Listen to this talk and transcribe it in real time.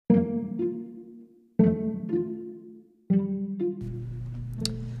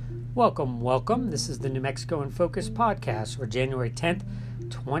Welcome, welcome. This is the New Mexico in Focus podcast for January 10th,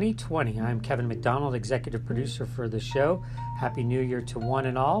 2020. I'm Kevin McDonald, executive producer for the show. Happy New Year to one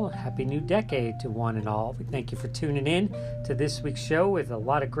and all. Happy new decade to one and all. We thank you for tuning in to this week's show with a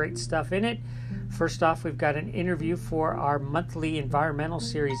lot of great stuff in it. First off, we've got an interview for our monthly environmental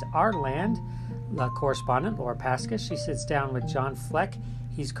series, Our Land. Correspondent Laura Paskus, she sits down with John Fleck.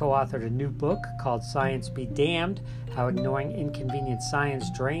 He's co-authored a new book called Science Be Damned, How Ignoring Inconvenient Science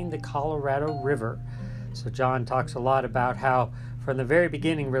Drained the Colorado River. So John talks a lot about how from the very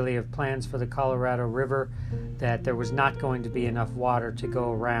beginning really of plans for the Colorado River that there was not going to be enough water to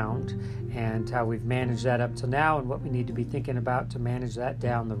go around, and how we've managed that up to now and what we need to be thinking about to manage that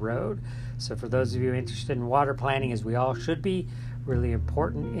down the road. So for those of you interested in water planning, as we all should be, really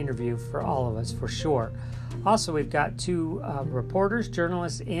important interview for all of us for sure. Also, we've got two reporters,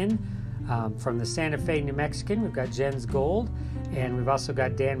 journalists in from the Santa Fe New Mexican. We've got Jens Gold, and we've also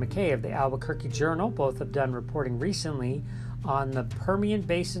got Dan McKay of the Albuquerque Journal. Both have done reporting recently on the Permian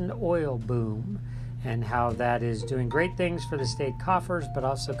Basin oil boom and how that is doing great things for the state coffers, but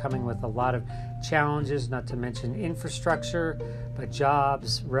also coming with a lot of challenges, not to mention infrastructure, but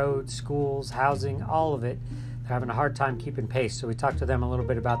jobs, roads, schools, housing, all of it. They're having a hard time keeping pace. So we talked to them a little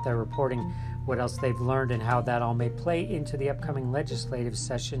bit about their reporting, what else they've learned, and how that all may play into the upcoming legislative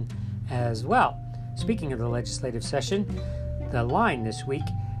session as well. Speaking of the legislative session, The Line this week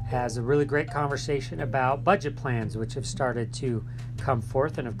has a really great conversation about budget plans, which have started to come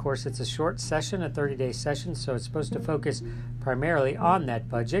forth. And of course, it's a short session, a 30-day session, so it's supposed to focus primarily on that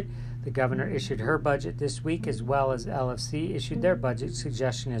budget. The governor issued her budget this week, as well as LFC issued their budget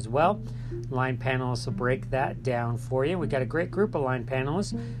suggestion as well. Line panelists will break that down for you. We've got a great group of line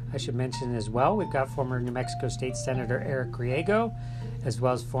panelists, I should mention as well. We've got former New Mexico State Senator Eric Griego, as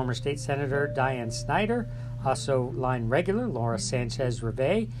well as former State Senator Diane Snyder, also line regular Laura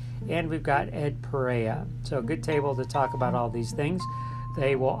Sanchez-Rivey, and we've got Ed Perea. So a good table to talk about all these things.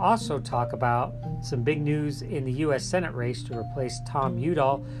 They will also talk about some big news in the U.S. Senate race to replace Tom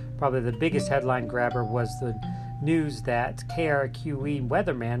Udall. Probably the biggest headline grabber was the news that KRQE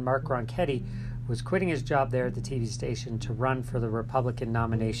weatherman Mark Ronchetti was quitting his job there at the TV station to run for the Republican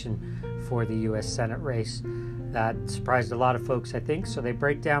nomination for the U.S. Senate race. That surprised a lot of folks, I think. So they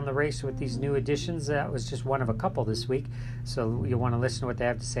break down the race with these new additions. That was just one of a couple this week. So you'll want to listen to what they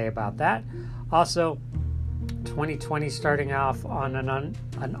have to say about that. Also, 2020 starting off on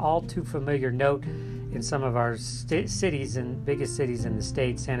an all too familiar note in some of our cities and biggest cities in the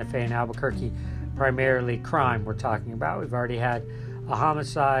state, Santa Fe and Albuquerque, primarily crime we're talking about. We've already had a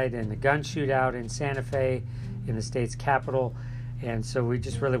homicide and a gun shootout in Santa Fe in the state's capital. And so we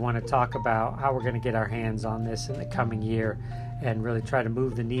just really want to talk about how we're going to get our hands on this in the coming year and really try to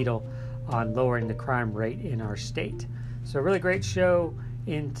move the needle on lowering the crime rate in our state. So a really great show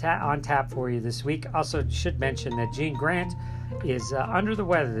on tap for you this week. Also should mention that Gene Grant is under the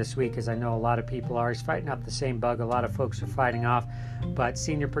weather this week, as I know a lot of people are. He's fighting off the same bug a lot of folks are fighting off, but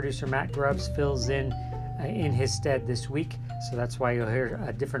senior producer Matt Grubbs fills in his stead this week, so that's why you'll hear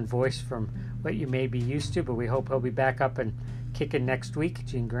a different voice from what you may be used to, but we hope he'll be back up and kicking next week.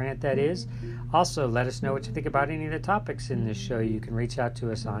 Gene Grant, that is. Also, let us know what you think about any of the topics in this show. You can reach out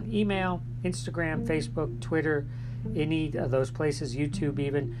to us on email, Instagram, Facebook, Twitter, any of those places, YouTube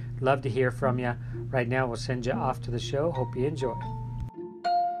even. Love to hear from you. Right now, we'll send you off to the show. Hope you enjoy.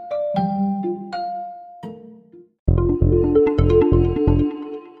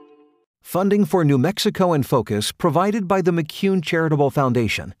 Funding for New Mexico in Focus provided by the McCune Charitable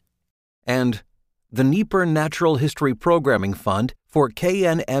Foundation and the Nieper Natural History Programming Fund for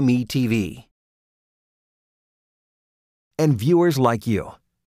KNME-TV. And viewers like you.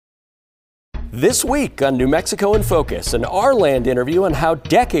 This week on New Mexico in Focus, an Our Land interview on how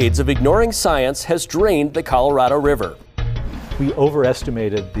decades of ignoring science has drained the Colorado River. We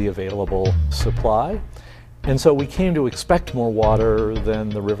overestimated the available supply, and so we came to expect more water than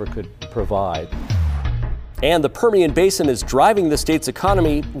the river could provide. And the Permian Basin is driving the state's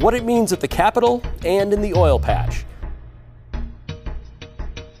economy, what it means at the Capitol and in the oil patch.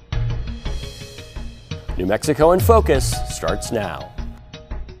 New Mexico in Focus starts now.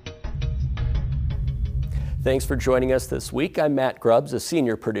 Thanks for joining us this week. I'm Matt Grubbs, a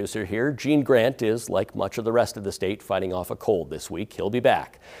senior producer here. Gene Grant is, like much of the rest of the state, fighting off a cold this week. He'll be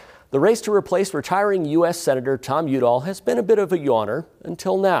back. The race to replace retiring U.S. Senator Tom Udall has been a bit of a yawner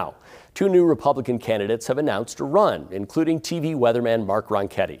until now. Two new Republican candidates have announced a run, including TV weatherman Mark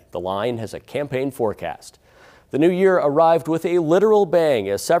Ronchetti. The Line has a campaign forecast. The new year arrived with a literal bang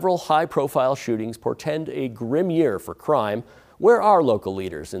as several high-profile shootings portend a grim year for crime. Where are local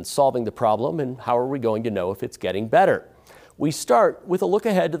leaders in solving the problem, and how are we going to know if it's getting better? We start with a look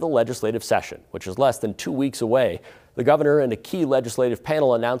ahead to the legislative session, which is less than 2 weeks away. The governor and a key legislative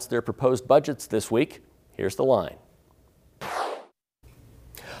panel announced their proposed budgets this week. Here's the line.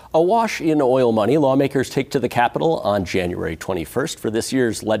 Awash in oil money, lawmakers take to the Capitol on January 21st for this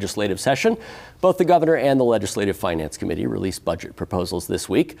year's legislative session. Both the governor and the Legislative Finance Committee released budget proposals this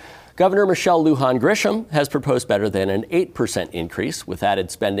week. Governor Michelle Lujan Grisham has proposed better than an 8% increase with added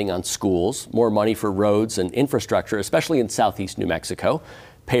spending on schools, more money for roads and infrastructure, especially in southeast New Mexico,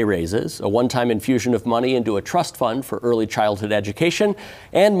 pay raises, a one-time infusion of money into a trust fund for early childhood education,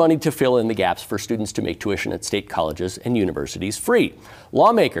 and money to fill in the gaps for students to make tuition at state colleges and universities free.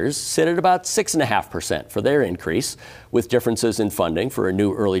 Lawmakers sit at about 6.5% for their increase, with differences in funding for a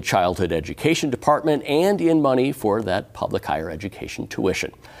new early childhood education department and in money for that public higher education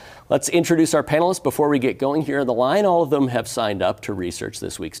tuition. Let's introduce our panelists before we get going here on the line. All of them have signed up to research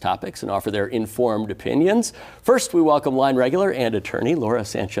this week's topics and offer their informed opinions. First, we welcome line regular and attorney Laura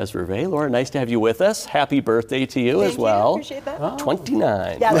Sanchez-Vervey. Laura, nice to have you with us. Happy birthday to you as well. Thank you. Appreciate that.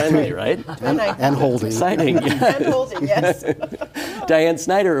 29. Yeah, that's right. And holding. Exciting. And holding, yes. Diane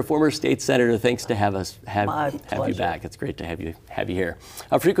Snyder, a former state senator, thanks to have you pleasure. back. It's great to have you here.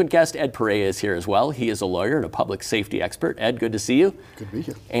 A frequent guest, Ed Perea, is here as well. He is a lawyer and a public safety expert. Ed, good to see you. Good to be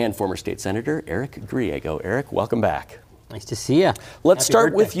here. And former state senator Eric Griego. Eric, welcome back. Nice to see you. Let's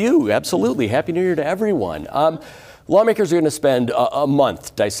start with you. Absolutely. Happy New Year to everyone. Lawmakers are going to spend a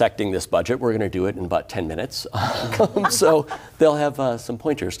month dissecting this budget. We're going to do it in about 10 minutes. So they'll have some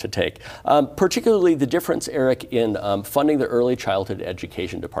pointers to take. Particularly the difference, Eric, in funding the early childhood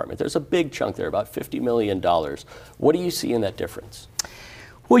education department. There's a big chunk there, about $50 million. What do you see in that difference?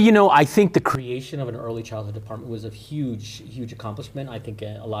 Well, you know, I think the creation of an early childhood department was a huge accomplishment. I think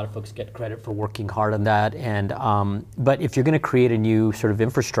a lot of folks get credit for working hard on that. And but if you're going to create a new sort of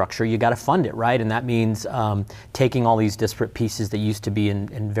infrastructure, you got to fund it, right? And that means taking all these disparate pieces that used to be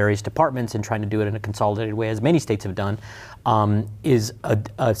in various departments and trying to do it in a consolidated way, as many states have done, is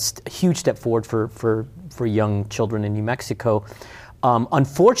a huge step forward for young children in New Mexico.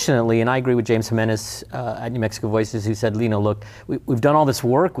 Unfortunately, and I agree with James Jimenez at New Mexico Voices, who said, Lino, look, we've done all this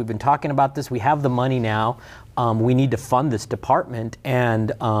work, we've been talking about this, we have the money now, we need to fund this department,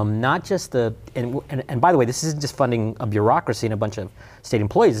 and not just and by the way, this isn't just funding a bureaucracy and a bunch of state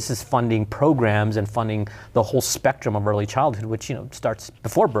employees, this is funding programs and funding the whole spectrum of early childhood, which, you know, starts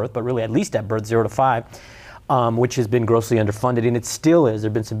before birth, but really at least at birth, 0 to 5. Which has been grossly underfunded, and it still is. There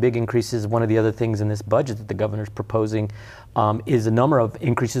have been some big increases. One of the other things in this budget that the governor's proposing is a number of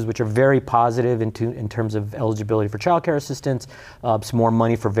increases which are very positive in terms of eligibility for child care assistance, some more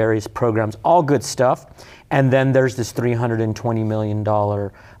money for various programs, all good stuff. And then there's this $320 million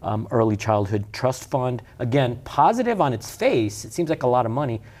early childhood trust fund. Again, positive on its face. It seems like a lot of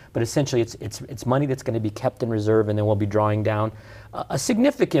money, but essentially it's money that's going to be kept in reserve, and then we'll be drawing down a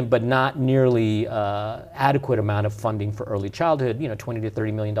significant but not nearly adequate amount of funding for early childhood, you know, $20 to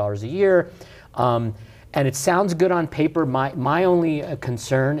 $30 million a year. And it sounds good on paper. My only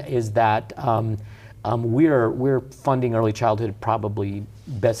concern is that we're funding early childhood probably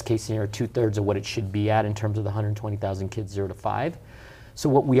best case scenario 2/3 of what it should be at in terms of the 120,000 kids 0 to 5. So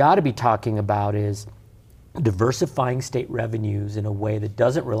what we ought to be talking about is diversifying state revenues in a way that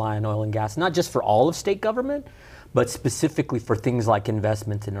doesn't rely on oil and gas, not just for all of state government, but specifically for things like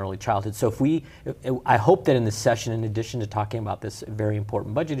investments in early childhood. So I hope that in this session, in addition to talking about this very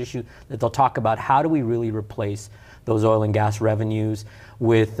important budget issue, that they'll talk about how do we really replace those oil and gas revenues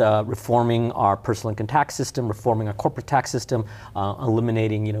with reforming our personal income tax system, reforming our corporate tax system,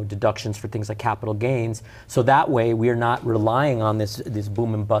 eliminating, you know, deductions for things like capital gains. So that way we are not relying on this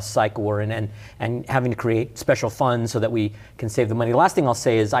boom and bust cycle we're in and having to create special funds so that we can save the money. The last thing I'll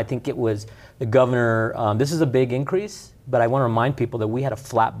say is I think it was the governor, this is a big increase, but I want to remind people that we had a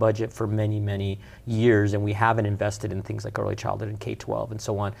flat budget for many, many years, and we haven't invested in things like early childhood and K-12 and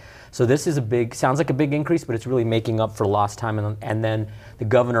so on. So this is sounds like a big increase, but it's really making up for lost time. And then the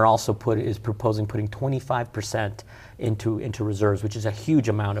governor also is proposing putting 25% into reserves, which is a huge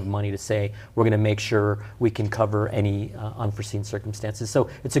amount of money to say we're going to make sure we can cover any unforeseen circumstances. So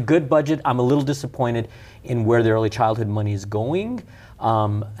it's a good budget. I'm a little disappointed in where the early childhood money is going.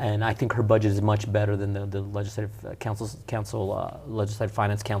 And I think her budget is much better than the Legislative Legislative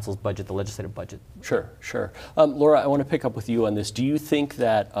Finance Council's budget, the legislative budget. Sure. Laura, I want to pick up with you on this. Do you think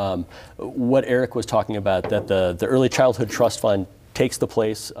that what Eric was talking about, that the Early Childhood Trust Fund takes the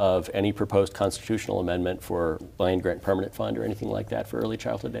place of any proposed constitutional amendment for land grant permanent fund or anything like that for early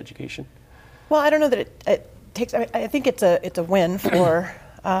childhood education? Well, I don't know that it takes. I think it's a win for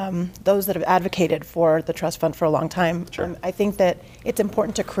those that have advocated for the trust fund for a long time. Sure. I think that it's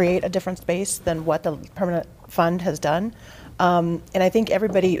important to create a different space than what the permanent fund has done. And I think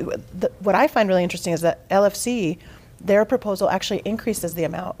what I find really interesting is that LFC, their proposal actually increases the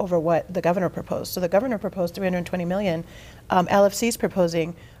amount over what the governor proposed. So the governor proposed $320 million. LFC is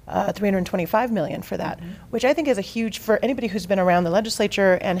proposing $325 million for that, which I think is a huge, for anybody who's been around the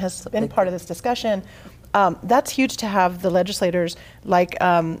legislature and has been part of this discussion, that's huge to have the legislators like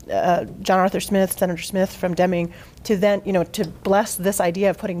John Arthur Smith, Senator Smith from Deming, to then, to bless this idea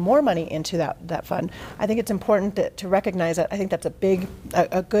of putting more money into that fund. I think it's important to recognize that. I think that's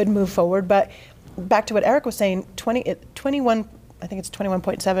a good move forward. But back to what Eric was saying,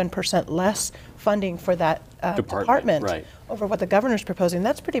 21.7% less funding for that department right. over what the governor's proposing.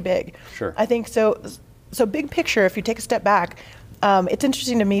 That's pretty big. Sure. I think so big picture, if you take a step back, it's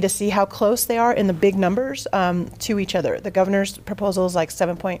interesting to me to see how close they are in the big numbers to each other. The governor's proposal is like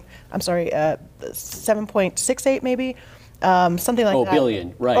 7.68 maybe, something like that.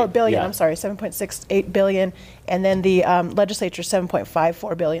 Billion, right. Oh, billion, yeah. I'm sorry, 7.68 billion. And then the legislature,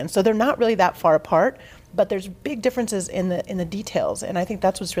 7.54 billion. So they're not really that far apart, but there's big differences in the details. And I think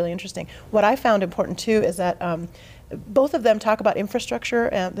that's what's really interesting. What I found important too is that both of them talk about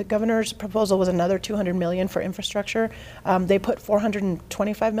infrastructure. The governor's proposal was another $200 million for infrastructure. They put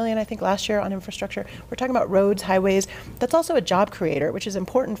 $425 million, I think, last year on infrastructure. We're talking about roads, highways. That's also a job creator, which is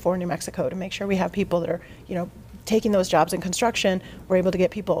important for New Mexico to make sure we have people that are, taking those jobs in construction. We're able to get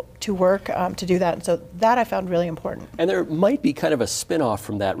people to work to do that. And so that I found really important. And there might be kind of a spin-off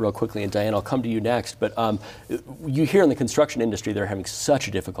from that real quickly, and Diane, I'll come to you next, but you hear in the construction industry they're having such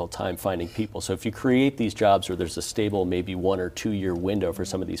a difficult time finding people. So if you create these jobs where there's a stable, maybe 1 or 2 year window for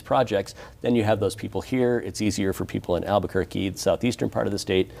some of these projects, then you have those people here. It's easier for people in Albuquerque, the southeastern part of the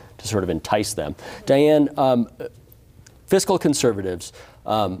state, to sort of entice them. Diane, fiscal conservatives,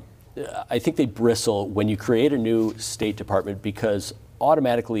 I think they bristle when you create a new State Department because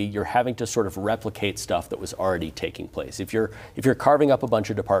automatically you're having to sort of replicate stuff that was already taking place. If you're carving up a bunch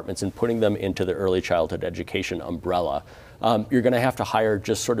of departments and putting them into the early childhood education umbrella, you're going to have to hire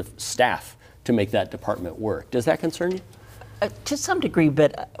just sort of staff to make that department work. Does that concern you? To some degree,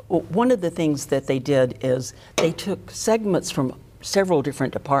 but one of the things that they did is they took segments from several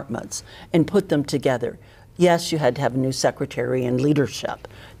different departments and put them together. Yes, you had to have a new secretary and leadership.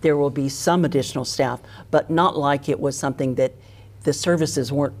 There will be some additional staff, but not like it was something that the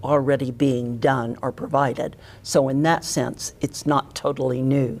services weren't already being done or provided. So in that sense, it's not totally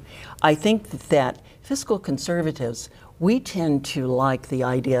new. I think that fiscal conservatives, we tend to like the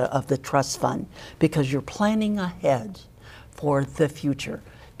idea of the trust fund because you're planning ahead for the future.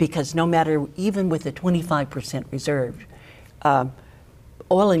 Because no matter, even with the 25% reserve,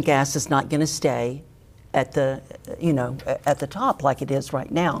 oil and gas is not going to stay at the top like it is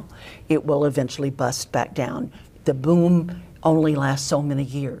right now. It will eventually bust back down. The boom only lasts so many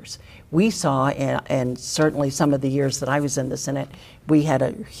years. We saw, and certainly some of the years that I was in the Senate, we had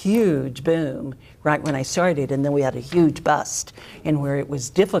a huge boom right when I started, and then we had a huge bust, and where it was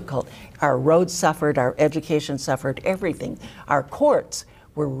difficult. Our roads suffered, our education suffered, everything. Our courts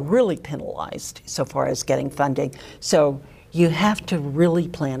were really penalized so far as getting funding. So you have to really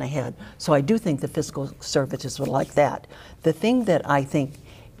plan ahead. So I do think the fiscal conservatives would like that. The thing that I think,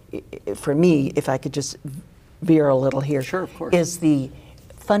 for me, if I could just veer a little here, sure, of course, is the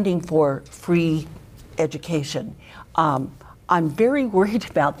funding for free education. I'm very worried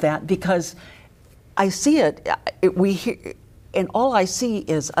about that because I see it, we hear, and all I see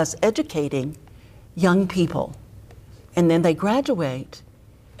is us educating young people, and then they graduate,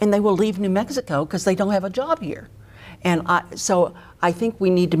 and they will leave New Mexico because they don't have a job here. And so I think we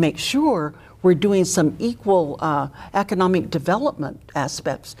need to make sure we're doing some equal economic development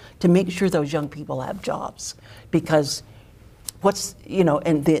aspects to make sure those young people have jobs. Because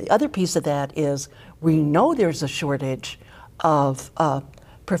and the other piece of that is we know there's a shortage of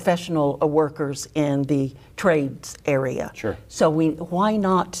professional workers in the trades area. Sure. So why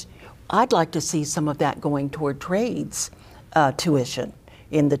not, I'd like to see some of that going toward trades tuition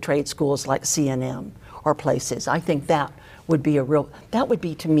in the trade schools like C&M. Or places. I think that would be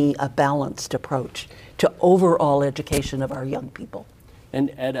to me a balanced approach to overall education of our young people.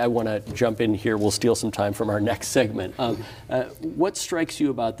 And Ed, I want to jump in here. We'll steal some time from our next segment. What strikes you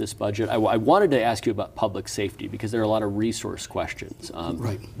about this budget? I wanted to ask you about public safety because there are a lot of resource questions,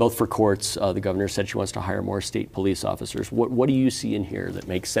 right. Both for courts. The governor said she wants to hire more state police officers. What do you see in here that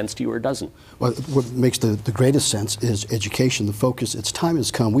makes sense to you or doesn't? Well, what makes the greatest sense is education, the focus. Its time has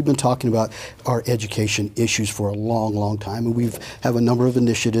come. We've been talking about our education issues for a long, long time, and we have a number of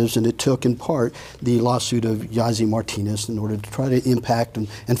initiatives, and it took in part the lawsuit of Yazzie Martinez in order to try to impact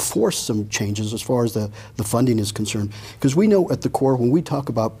and force some changes as far as the funding is concerned. Because we know at the core, when we talk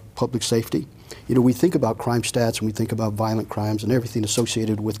about public safety, we think about crime stats and we think about violent crimes and everything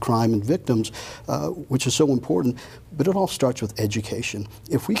associated with crime and victims, which is so important, but it all starts with education.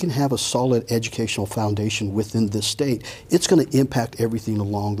 If we can have a solid educational foundation within this state, it's going to impact everything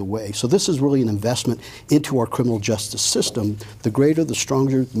along the way. So this is really an investment into our criminal justice system. The greater, the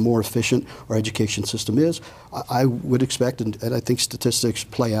stronger, the more efficient our education system is, I would expect, and I think statistics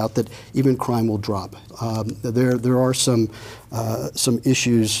play out, that even crime will drop. There are some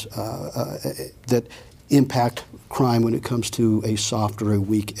issues that impact crime when it comes to a soft or a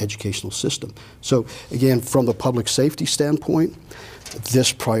weak educational system. So again, from the public safety standpoint,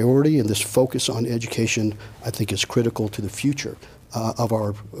 this priority and this focus on education, I think, is critical to the future of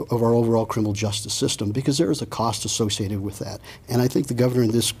our overall criminal justice system, because there is a cost associated with that. And I think the governor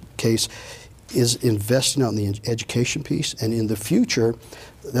in this case is investing on the education piece, and in the future,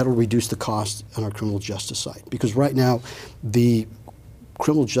 that'll reduce the cost on our criminal justice side. Because right now, the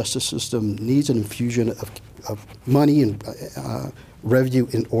criminal justice system needs an infusion of money and revenue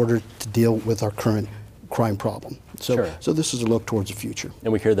in order to deal with our current crime problem. So this is a look towards the future.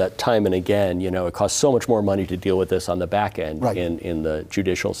 And we hear that time and again, it costs so much more money to deal with this on the back end in the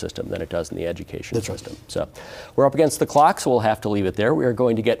judicial system than it does in the education system. So we're up against the clock, so we'll have to leave it there. We are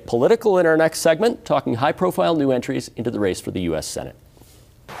going to get political in our next segment, talking high-profile new entries into the race for the U.S. Senate.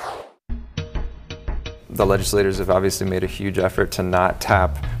 The legislators have obviously made a huge effort to not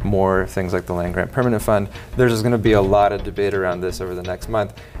tap more things like the Land Grant Permanent Fund. There's going to be a lot of debate around this over the next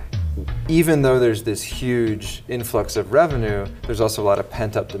month. Even though there's this huge influx of revenue, there's also a lot of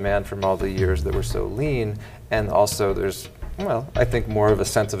pent-up demand from all the years that were so lean, and also there's, well, I think more of a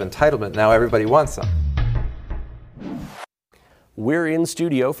sense of entitlement. Now everybody wants them. We're in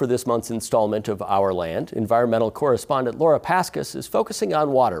studio for this month's installment of Our Land. Environmental correspondent Laura Paskus is focusing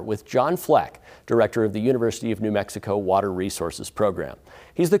on water with John Fleck, director of the University of New Mexico Water Resources Program.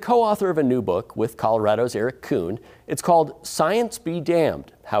 He's the co-author of a new book with Colorado's Eric Kuhn. It's called Science Be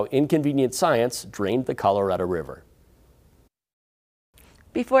Damned: How Inconvenient Science Drained the Colorado River.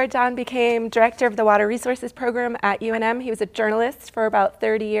 Before John became director of the Water Resources Program at UNM, he was a journalist for about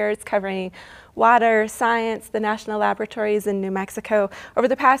 30 years covering water, science, the national laboratories in New Mexico. Over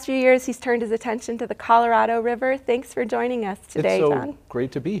the past few years, he's turned his attention to the Colorado River. Thanks for joining us today, John. It's so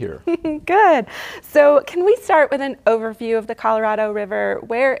great to be here. Good. So can we start with an overview of the Colorado River?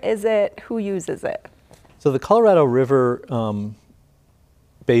 Where is it? Who uses it? So the Colorado River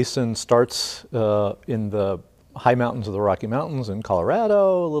basin starts in the high mountains of the Rocky Mountains in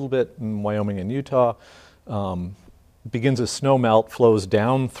Colorado, a little bit in Wyoming and Utah, begins as snow melt, flows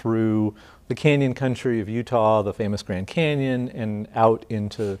down through the canyon country of Utah, the famous Grand Canyon, and out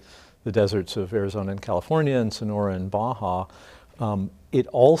into the deserts of Arizona and California and Sonora and Baja. It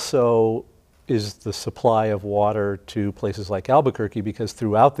also is the supply of water to places like Albuquerque, because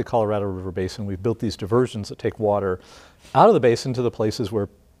throughout the Colorado River Basin, we've built these diversions that take water out of the basin to the places where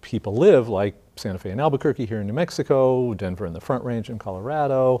people live, like Santa Fe and Albuquerque here in New Mexico, Denver and the Front Range in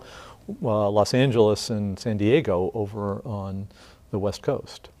Colorado, Los Angeles and San Diego over on the West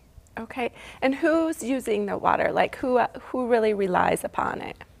Coast. Okay, and who's using the water? Like who really relies upon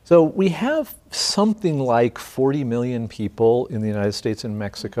it? So we have something like 40 million people in the United States and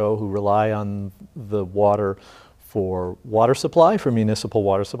Mexico who rely on the water for water supply, for municipal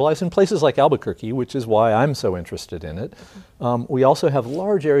water supplies in places like Albuquerque, which is why I'm so interested in it. We also have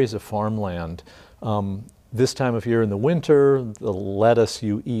large areas of farmland. This time of year in the winter, the lettuce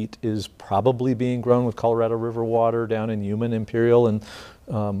you eat is probably being grown with Colorado River water down in Human, Imperial, and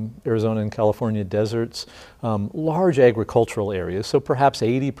Arizona and California deserts. Large agricultural areas, so perhaps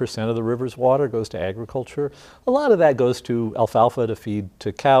 80% of the river's water goes to agriculture. A lot of that goes to alfalfa to feed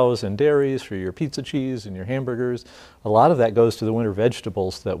to cows and dairies for your pizza cheese and your hamburgers. A lot of that goes to the winter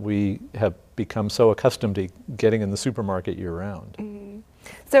vegetables that we have become so accustomed to getting in the supermarket year-round.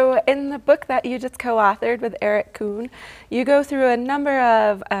 So in the book that you just co-authored with Eric Kuhn, you go through a number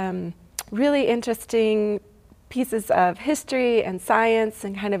of really interesting pieces of history and science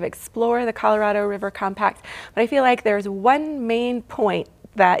and kind of explore the Colorado River Compact. But I feel like there's one main point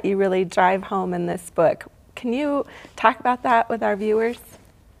that you really drive home in this book. Can you talk about that with our viewers?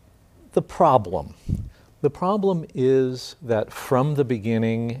 The problem. The problem is that from the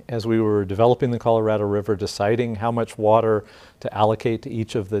beginning, as we were developing the Colorado River, deciding how much water to allocate to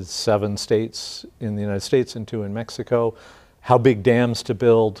each of the 7 states in the United States and 2 in Mexico, how big dams to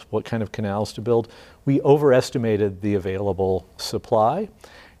build, what kind of canals to build, we overestimated the available supply.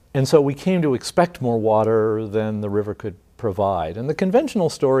 And so we came to expect more water than the river could provide. And the conventional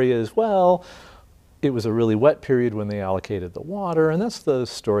story is, well, it was a really wet period when they allocated the water, and that's the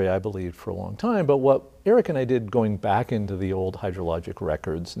story I believed for a long time. But what Eric and I did, going back into the old hydrologic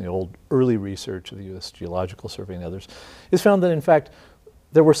records and the old early research of the U.S. Geological Survey and others, is found that, in fact,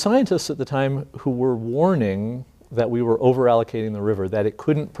 there were scientists at the time who were warning that we were over-allocating the river, that it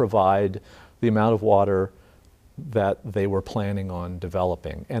couldn't provide the amount of water that they were planning on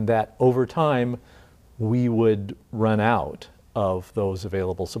developing, and that over time we would run out of those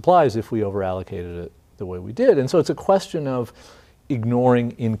available supplies if we over-allocated it the way we did. And so it's a question of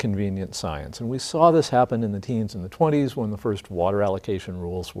ignoring inconvenient science. And we saw this happen in the teens and the 20s when the first water allocation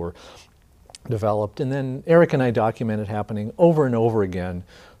rules were developed. And then Eric and I documented happening over and over again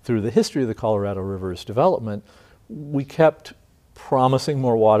through the history of the Colorado River's development. We kept promising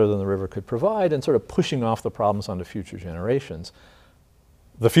more water than the river could provide and sort of pushing off the problems onto future generations.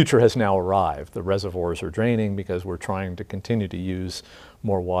 The future has now arrived. The reservoirs are draining because we're trying to continue to use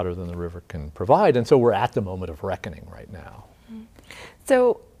more water than the river can provide. And so we're at the moment of reckoning right now.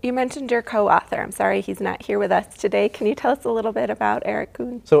 So you mentioned your co-author. I'm sorry he's not here with us today. Can you tell us a little bit about Eric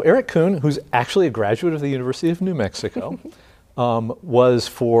Kuhn? So Eric Kuhn, who's actually a graduate of the University of New Mexico, was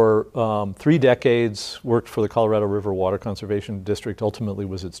for 3 decades, worked for the Colorado River Water Conservation District, ultimately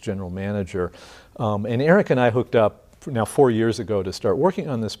was its general manager. And Eric and I hooked up now 4 years ago to start working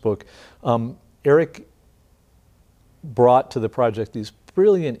on this book. Eric brought to the project these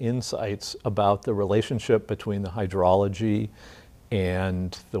brilliant insights about the relationship between the hydrology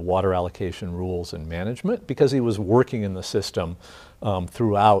and the water allocation rules and management, because he was working in the system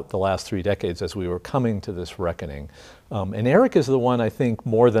throughout the last 3 decades as we were coming to this reckoning. And Eric is the one, I think,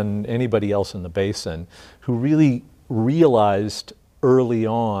 more than anybody else in the basin, who really realized early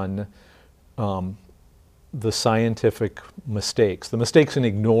on the scientific mistakes, the mistakes in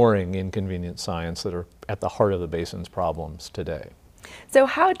ignoring inconvenient science that are at the heart of the basin's problems today. So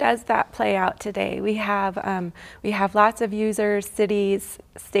how does that play out today? We have lots of users, cities,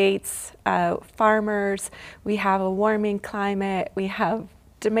 states, farmers. We have a warming climate. We have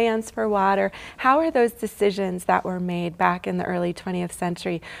demands for water. How are those decisions that were made back in the early 20th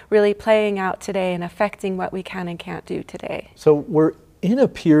century really playing out today and affecting what we can and can't do today? So we're in a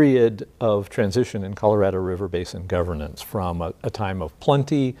period of transition in Colorado River Basin governance from a time of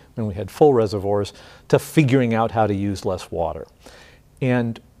plenty, when we had full reservoirs, to figuring out how to use less water.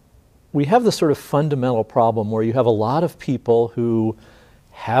 And we have this sort of fundamental problem where you have a lot of people who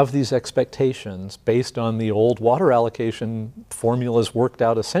have these expectations based on the old water allocation formulas worked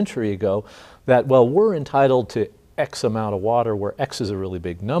out a century ago that, well, we're entitled to X amount of water where X is a really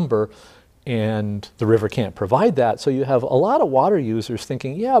big number, and the river can't provide that. So you have a lot of water users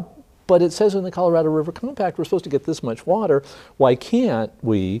thinking, yeah, but it says in the Colorado River Compact we're supposed to get this much water. Why can't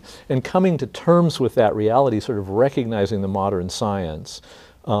we? And coming to terms with that reality, sort of recognizing the modern science.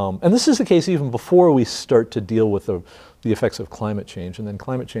 And this is the case even before we start to deal with the effects of climate change, and then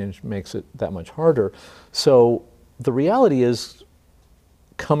climate change makes it that much harder. So the reality is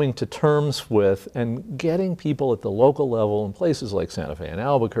coming to terms with and getting people at the local level in places like Santa Fe and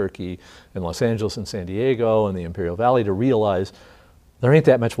Albuquerque and Los Angeles and San Diego and the Imperial Valley to realize there ain't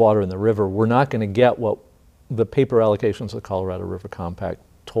that much water in the river. We're not going to get what the paper allocations of the Colorado River Compact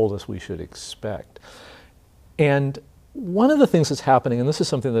told us we should expect. And one of the things that's happening, and this is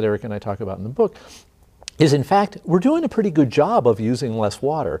something that Eric and I talk about in the book, is in fact, we're doing a pretty good job of using less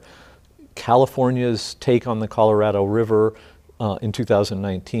water. California's take on the Colorado River in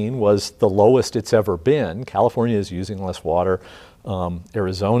 2019 was the lowest it's ever been. California is using less water.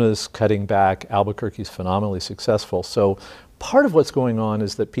 Arizona's cutting back. Albuquerque's phenomenally successful. So part of what's going on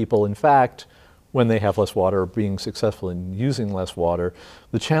is that people, in fact, when they have less water, are being successful in using less water.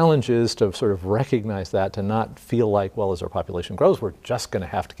 The challenge is to sort of recognize that, to not feel like, well, as our population grows, we're just going to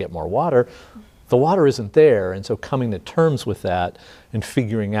have to get more water. The water isn't there, and so coming to terms with that and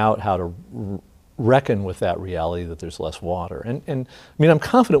figuring out how to reckon with that reality that there's less water. And I mean, I'm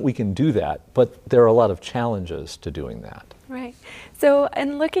confident we can do that, but there are a lot of challenges to doing that. Right. So,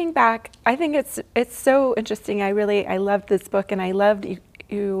 and looking back, I think it's so interesting. I loved this book, and I loved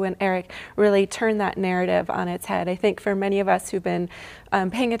you and Eric really turned that narrative on its head. I think for many of us who've been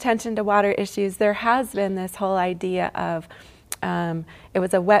paying attention to water issues, there has been this whole idea of it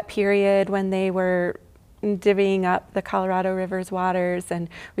was a wet period when they were divvying up the Colorado River's waters, and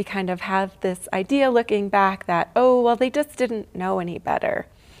we kind of have this idea looking back that, oh, well, they just didn't know any better.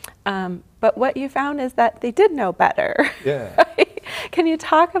 But what you found is that they did know better. Yeah. Right? Can you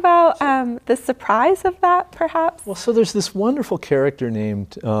talk about the surprise of that, perhaps? Well, so there's this wonderful character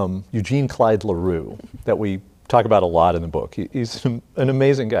named Eugene Clyde LaRue that we talk about a lot in the book. He's an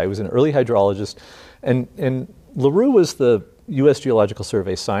amazing guy. He was an early hydrologist, and LaRue was the U.S. Geological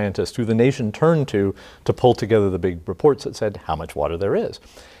Survey scientist who the nation turned to pull together the big reports that said how much water there is.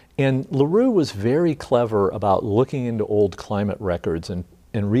 And LaRue was very clever about looking into old climate records and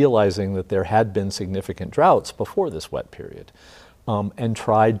realizing that there had been significant droughts before this wet period, and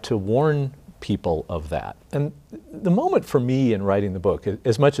tried to warn people of that. And the moment for me in writing the book,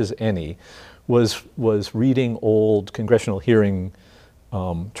 as much as any, was reading old congressional hearing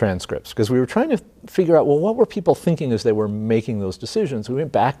transcripts, because we were trying to figure out, well, what were people thinking as they were making those decisions? We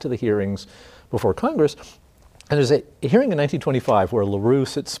went back to the hearings before Congress, and there's a hearing in 1925 where LaRue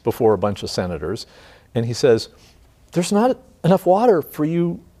sits before a bunch of senators, and he says, there's not enough water for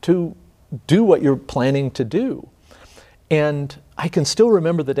you to do what you're planning to do. And I can still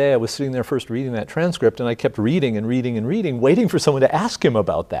remember the day I was sitting there first reading that transcript, and I kept reading and reading and reading, waiting for someone to ask him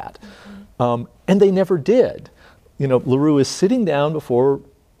about that. And they never did. You know, LaRue is sitting down before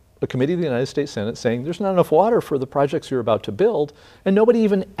a committee of the United States Senate saying there's not enough water for the projects you're about to build, and nobody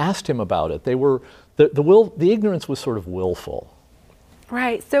even asked him about it. They were, the ignorance was sort of willful.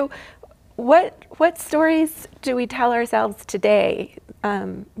 Right. So what stories do we tell ourselves today,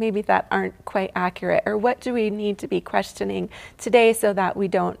 maybe that aren't quite accurate, or what do we need to be questioning today so that we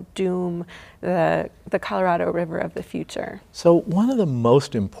don't doom the Colorado River of the future? So one of the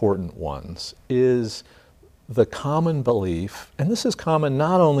most important ones is the common belief, and this is common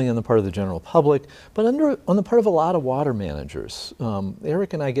not only on the part of the general public, but on the part of a lot of water managers.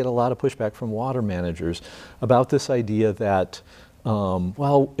 Eric and I get a lot of pushback from water managers about this idea that,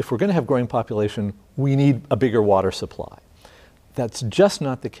 well, if we're going to have growing population, we need a bigger water supply. That's just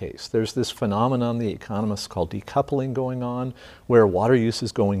not the case. There's this phenomenon the economists call decoupling going on, where water use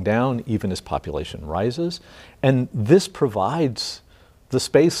is going down even as population rises, and this provides the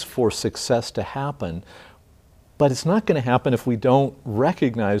space for success to happen. But it's not going to happen if we don't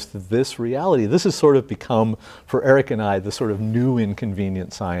recognize this reality. This has sort of become, for Eric and I, the sort of new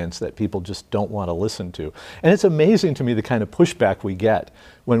inconvenient science that people just don't want to listen to. And it's amazing to me the kind of pushback we get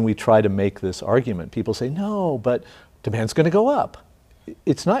when we try to make this argument. People say, no, but demand's going to go up.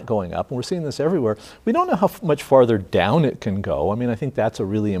 It's not going up, and we're seeing this everywhere. We don't know how much farther down it can go. I mean, I think that's a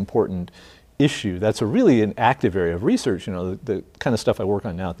really important issue. That's really an active area of research. You know, the kind of stuff I work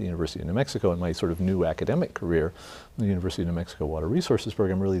on now at the University of New Mexico in my sort of new academic career, the University of New Mexico Water Resources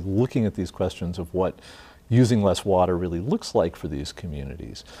Program, really looking at these questions of what using less water really looks like for these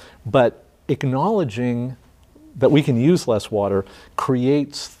communities. But acknowledging that we can use less water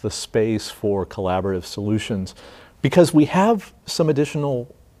creates the space for collaborative solutions, because we have some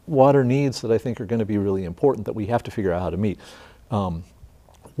additional water needs that I think are going to be really important that we have to figure out how to meet.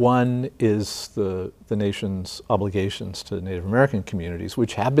 One is the nation's obligations to Native American communities,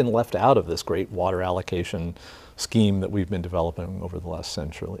 which have been left out of this great water allocation scheme that we've been developing over the last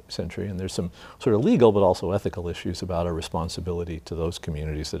century. And there's some sort of legal but also ethical issues about our responsibility to those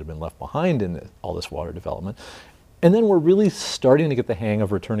communities that have been left behind in all this water development. And then we're really starting to get the hang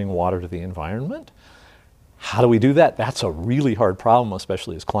of returning water to the environment. How do we do that? That's a really hard problem,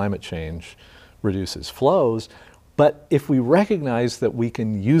 especially as climate change reduces flows. But if we recognize that we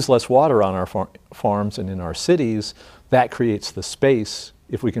can use less water on our farms and in our cities, that creates the space,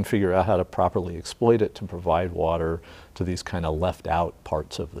 if we can figure out how to properly exploit it, to provide water to these kind of left out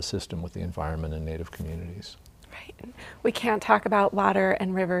parts of the system with the environment and Native communities. Right. We can't talk about water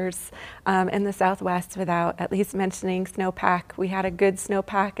and rivers in the Southwest without at least mentioning snowpack. We had a good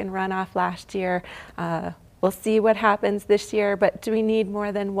snowpack and runoff last year. We'll see what happens this year, but do we need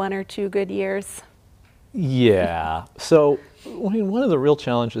more than 1 or 2 good years? Yeah. So, I mean, one of the real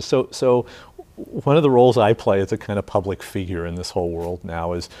challenges, so one of the roles I play as a kind of public figure in this whole world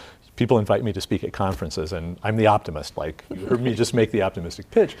now is people invite me to speak at conferences, and I'm the optimist. Like, you heard me just make the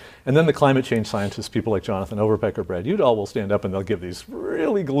optimistic pitch. And then the climate change scientists, people like Jonathan Overbeck or Brad Udall, will stand up and they'll give these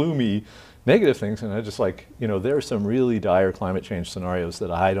really gloomy negative things. And I just like, you know, there are some really dire climate change scenarios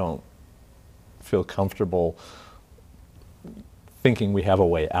that I don't feel comfortable thinking we have a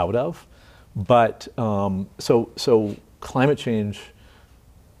way out of. But so climate change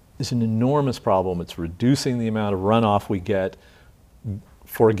is an enormous problem. It's reducing the amount of runoff we get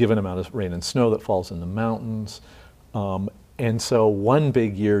for a given amount of rain and snow that falls in the mountains. And so one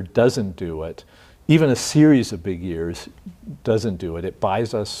big year doesn't do it. Even a series of big years doesn't do it. It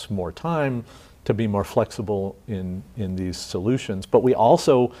buys us more time to be more flexible in these solutions. But we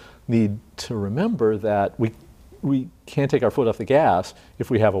also need to remember that we can't take our foot off the gas if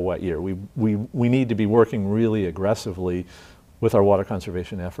we have a wet year. We need to be working really aggressively with our water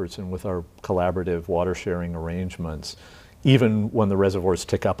conservation efforts and with our collaborative water sharing arrangements, even when the reservoirs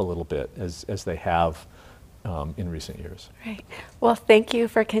tick up a little bit, as they have in recent years. Right. Well, thank you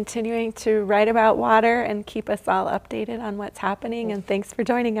for continuing to write about water and keep us all updated on what's happening, and thanks for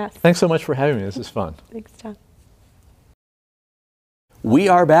joining us. Thanks so much for having me. This is fun. Thanks, John. We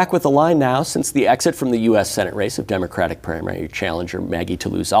are back with the line now. Since the exit from the U.S. Senate race of Democratic primary challenger Maggie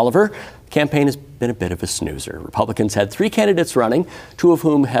Toulouse-Oliver, the campaign has been a bit of a snoozer. Republicans had 3 candidates running, 2 of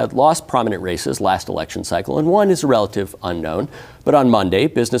whom had lost prominent races last election cycle, and 1 is a relative unknown. But on Monday,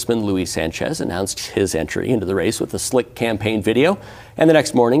 businessman Luis Sanchez announced his entry into the race with a slick campaign video. And the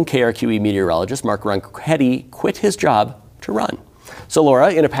next morning, KRQE meteorologist Mark Ronchetti quit his job to run. So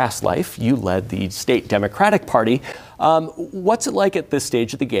Laura, in a past life, you led the state Democratic Party. What's it like at this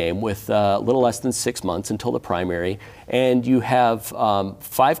stage of the game with a little less than 6 months until the primary, and you have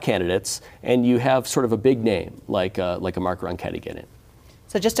 5 candidates, and you have sort of a big name like a Mark Ronchetti get in?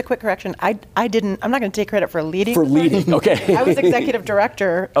 So just a quick correction. I'm not going to take credit for leading. For leading, okay. I was executive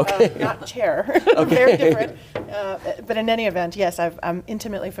director, not chair. Very different. But in any event, yes, I'm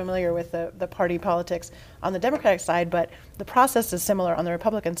intimately familiar with the party politics on the Democratic side, but the process is similar on the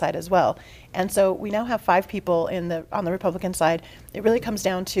Republican side as well. And so we now have 5 people on the Republican side. It really comes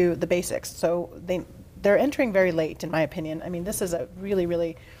down to the basics. So they're entering very late, in my opinion. I mean, this is a really,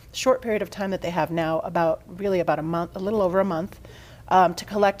 really short period of time that they have now, about a month, a little over a month. To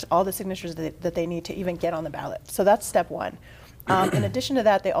collect all the signatures that they need to even get on the ballot. So that's step 1. In addition to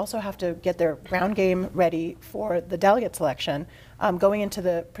that, they also have to get their ground game ready for the delegate selection going into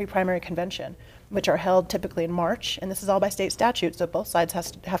the pre-primary convention, which are held typically in March, and this is all by state statute, so both sides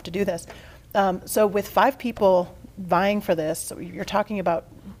have to do this. So with 5 people vying for this, so you're talking about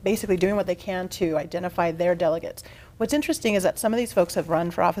basically doing what they can to identify their delegates. What's interesting is that some of these folks have run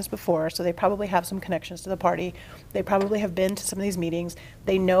for office before, so they probably have some connections to the party. They probably have been to some of these meetings.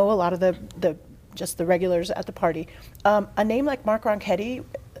 They know a lot of the regulars at the party. A name like Mark Ronchetti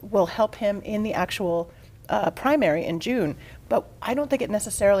will help him in the actual primary in June, but I don't think it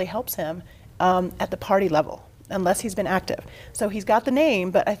necessarily helps him at the party level unless he's been active. So he's got the name,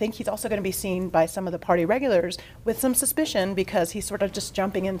 but I think he's also going to be seen by some of the party regulars with some suspicion because he's sort of just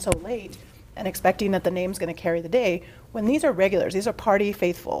jumping in so late and expecting that the name's going to carry the day, when these are regulars, these are party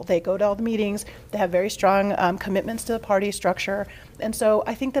faithful. They go to all the meetings, they have very strong commitments to the party structure, and so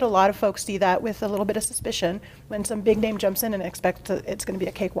I think that a lot of folks see that with a little bit of suspicion when some big name jumps in and expect it's going to be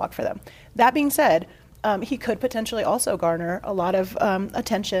a cakewalk for them. That being said, he could potentially also garner a lot of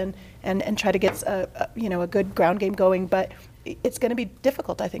attention and try to get a good ground game going, but it's going to be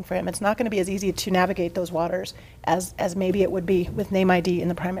difficult, I think, for him. It's not going to be as easy to navigate those waters as maybe it would be with name ID in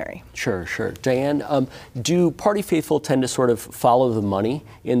the primary. Sure. Diane, do party faithful tend to sort of follow the money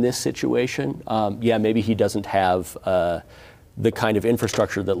in this situation? Maybe he doesn't have the kind of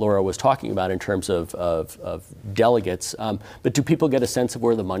infrastructure that Laura was talking about in terms of delegates, but do people get a sense of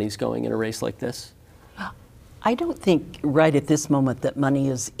where the money's going in a race like this? I don't think right at this moment that money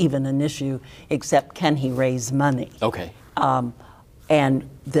is even an issue, except can he raise money? Okay. And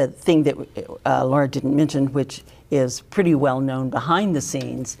the thing that Laura didn't mention, which is pretty well known behind the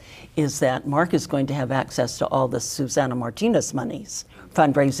scenes, is that Mark is going to have access to all the Susana Martinez monies,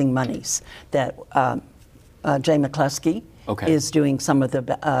 fundraising monies, that Jay McCluskey is doing some of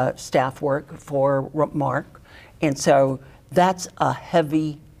the staff work for Mark. And so that's a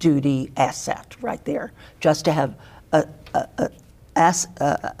heavy-duty asset right there, just to have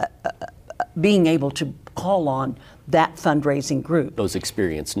being able to call on that fundraising group. Those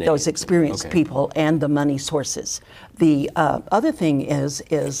experienced names. Those experienced people and the money sources. The other thing is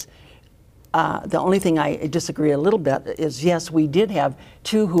the only thing I disagree a little bit is, yes, we did have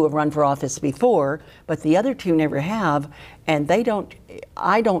 2 who have run for office before, but the other 2 never have, and I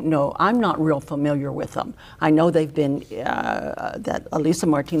don't know, I'm not real familiar with them. I know they've been, that Elisa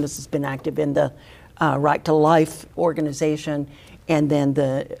Martinez has been active in the Right to Life organization, and then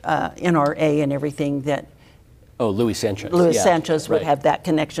the NRA and everything that Luis Sanchez. Sanchez would have that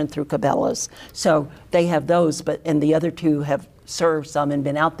connection through Cabela's. So they have those, and the other 2 have served some and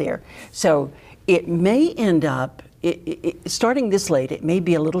been out there. So it may end up, starting this late, it may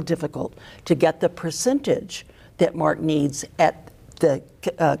be a little difficult to get the percentage that Mark needs at the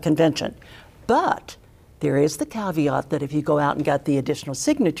convention. But there is the caveat that if you go out and get the additional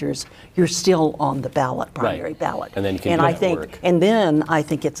signatures, you're still on the ballot, primary ballot. And then you can do that work. And then I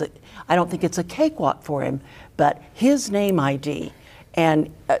don't think it's a cakewalk for him, but his name ID,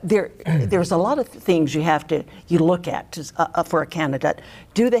 and there's a lot of things you look at for a candidate.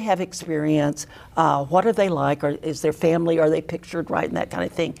 Do they have experience? What are they like? Or is their family, are they pictured right, and that kind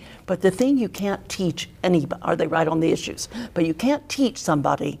of thing. But the thing you can't teach anybody, are they right on the issues? But you can't teach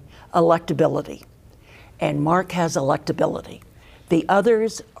somebody electability. And Mark has electability. The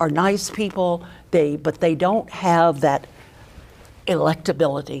others are nice people, but they don't have that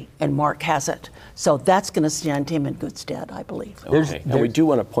electability, and Mark has it. So that's going to stand him in good stead, I believe. Okay. And we do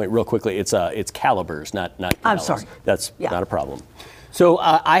want to point real quickly, it's calibers, not I'm Canellas. sorry. That's not a problem. So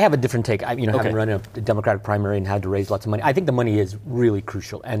I have a different take. Having Okay. run a Democratic primary and had to raise lots of money, I think the money is really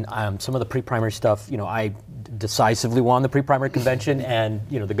crucial. And some of the pre-primary stuff, I decisively won the pre-primary convention, and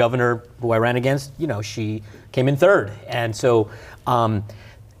the governor who I ran against, she came in third. And so,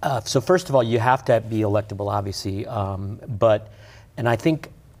 so first of all, you have to be electable, obviously. And I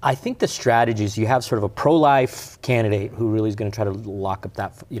think the strategy is you have sort of a pro-life candidate who really is going to try to lock up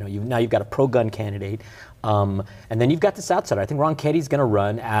that. Now you've got a pro-gun candidate. And then you've got this outsider. I think Ron Ketty's going to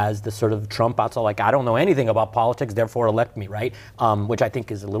run as the sort of Trump outsider, like, I don't know anything about politics, therefore elect me, right? Which I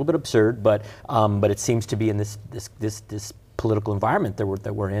think is a little bit absurd, but it seems to be in this political environment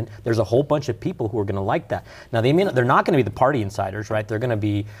that we're in. There's a whole bunch of people who are going to like that. Now they're not going to be the party insiders, right? They're going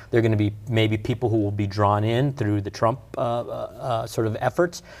to be maybe people who will be drawn in through the Trump sort of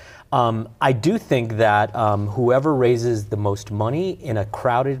efforts. I do think that whoever raises the most money in a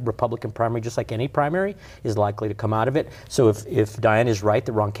crowded Republican primary, just like any primary, is likely to come out of it. So if Diane is right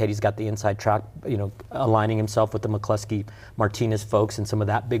that Ron Ketty's got the inside track, aligning himself with the McCluskey-Martinez folks and some of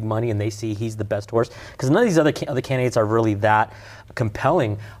that big money, and they see he's the best horse, because none of these other candidates are really that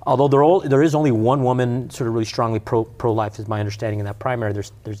compelling. Although there is only one woman sort of really strongly pro-life, is my understanding, in that primary.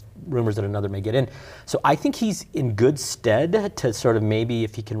 There's rumors that another may get in. So I think he's in good stead to sort of, maybe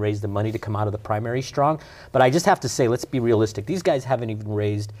if he can raise the money, to come out of the primary strong. But I just have to say, let's be realistic. These guys haven't even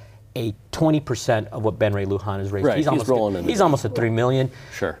raised a 20% of what Ben Ray Lujan has raised. Right, he's almost at $3 million.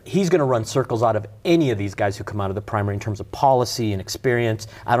 Sure. He's going to run circles out of any of these guys who come out of the primary in terms of policy and experience.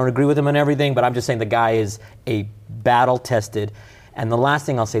 I don't agree with him on everything, but I'm just saying the guy is a battle-tested. And the last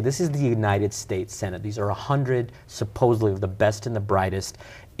thing I'll say, this is the United States Senate. These are 100 supposedly of the best and the brightest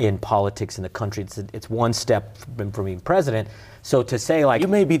in politics in the country. It's one step from being president. So to say, like, you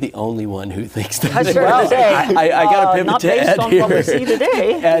may be the only one who thinks that. I got to pivot not to based Ed on here. what we see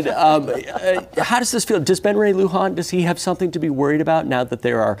today. And how does this feel? Does Ben Ray Lujan, does he have something to be worried about now that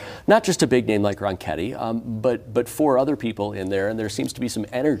there are not just a big name like Ron Ketty, but 4 other people in there, and there seems to be some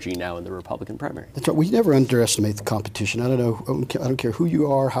energy now in the Republican primary? That's right. We never underestimate the competition. I don't care who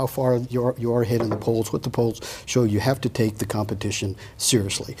you are, how far you are ahead in the polls, what the polls show. You have to take the competition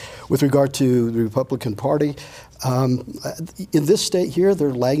seriously. With regard to the Republican Party, in this state here,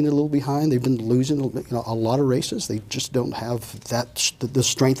 they're lagging a little behind. They've been losing a lot of races. They just don't have the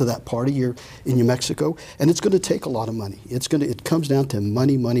strength of that party here in New Mexico, and it's going to take a lot of money. It comes down to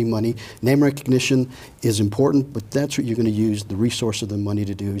money, money, money. Name recognition is important, but that's what you're going to use the resource of the money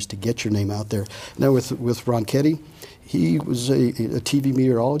to do, is to get your name out there. Now with Ron Ketty, he was a TV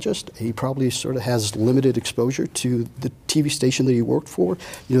meteorologist. He probably sort of has limited exposure to the TV station that he worked for.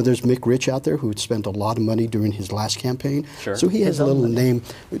 There's Mick Rich out there who had spent a lot of money during his last campaign. Sure. So he has a little name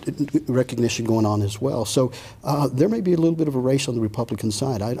recognition going on as well. So there may be a little bit of a race on the Republican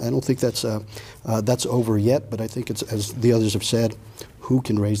side. I don't think that's over yet, but I think it's, as the others have said, who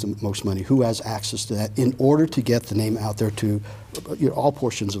can raise the most money, who has access to that in order to get the name out there to all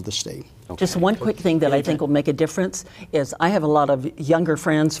portions of the state. Okay. Just one quick thing that I think will make a difference is I have a lot of younger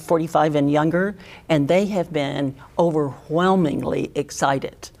friends, 45 and younger, and they have been overwhelmingly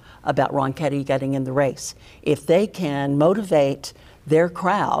excited about Ron Ketty getting in the race. If they can motivate their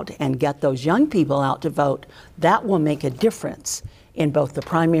crowd and get those young people out to vote, that will make a difference in both the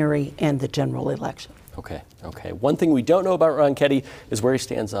primary and the general election. Okay. One thing we don't know about Ron Ketty is where he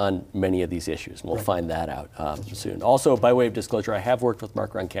stands on many of these issues, and we'll find that out soon. Also, by way of disclosure, I have worked with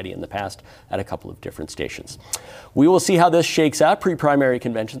Mark Ronchetti in the past at a couple of different stations. We will see how this shakes out. Pre-primary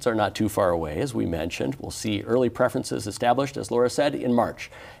conventions are not too far away, as we mentioned. We'll see early preferences established, as Laura said, in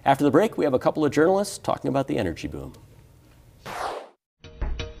March. After the break, we have a couple of journalists talking about the energy boom.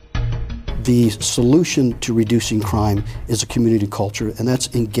 The solution to reducing crime is a community culture, and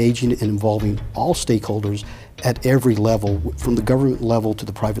that's engaging and involving all stakeholders at every level, from the government level to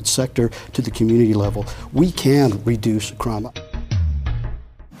the private sector to the community level. We can reduce crime.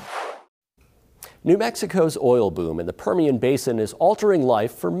 New Mexico's oil boom in the Permian Basin is altering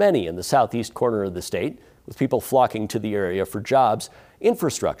life for many in the southeast corner of the state, with people flocking to the area for jobs.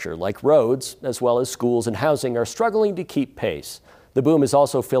 Infrastructure like roads, as well as schools and housing, are struggling to keep pace. The boom is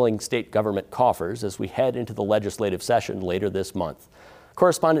also filling state government coffers as we head into the legislative session later this month.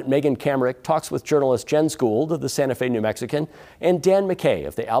 Correspondent Megan Kamerick talks with journalist Jen Gould of the Santa Fe New Mexican and Dan McKay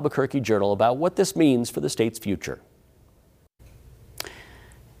of the Albuquerque Journal about what this means for the state's future.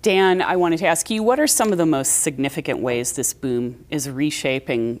 Dan, I wanted to ask you, what are some of the most significant ways this boom is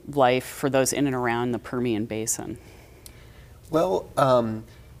reshaping life for those in and around the Permian Basin? Well,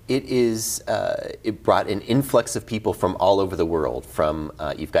 it brought an influx of people from all over the world.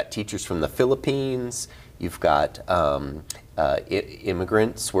 You've got teachers from the Philippines, you've got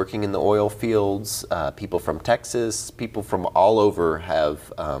immigrants working in the oil fields, people from Texas, people from all over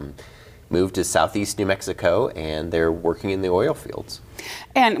have moved to southeast New Mexico, and they're working in the oil fields.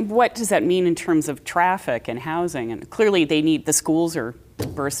 And what does that mean in terms of traffic and housing? And clearly the schools are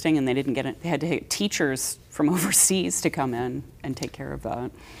bursting, and they had to get teachers from overseas to come in and take care of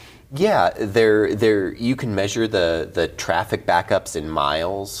that. Yeah, you can measure the traffic backups in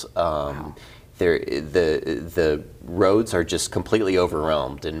miles. Wow. The roads are just completely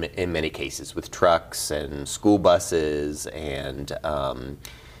overwhelmed in many cases with trucks and school buses, and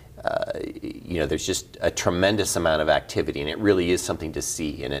there's just a tremendous amount of activity, and it really is something to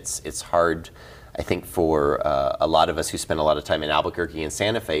see. And it's hard, I think, for a lot of us who spend a lot of time in Albuquerque and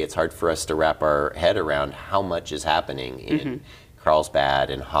Santa Fe. It's hard for us to wrap our head around how much is happening in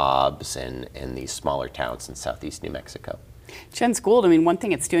Carlsbad and Hobbs and these smaller towns in southeast New Mexico. Jen's Gould, I mean, one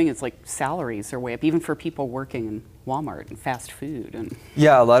thing it's doing is like salaries are way up, even for people working in Walmart and fast food. And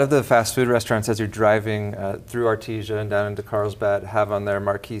yeah, a lot of the fast food restaurants, as you're driving through Artesia and down into Carlsbad, have on their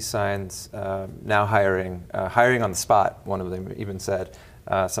marquee signs now hiring on the spot. One of them even said.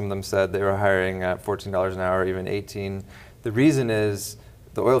 Some of them said they were hiring at $14 an hour, even $18. The reason is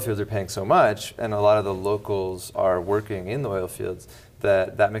the oil fields are paying so much, and a lot of the locals are working in the oil fields,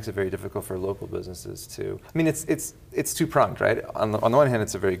 that makes it very difficult for local businesses to. I mean, it's two-pronged, right? On the one hand,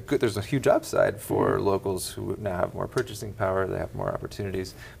 it's there's a huge upside for locals who now have more purchasing power, they have more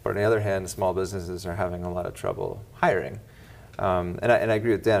opportunities. But on the other hand, small businesses are having a lot of trouble hiring. And I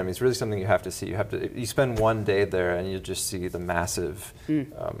agree with Dan. I mean, it's really something you have to see. You spend one day there, and you just see the massive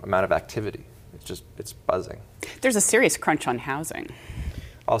amount of activity. It's buzzing. There's a serious crunch on housing.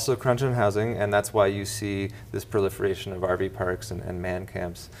 Also crunch on housing, and that's why you see this proliferation of RV parks and man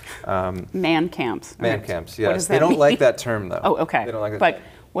camps. Man camps. Man camps, yes. What does that They don't mean? like that term, though. Oh, okay. They don't like But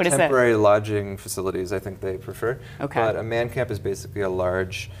what is that? Temporary lodging facilities, I think they prefer. Okay. But a man camp is basically a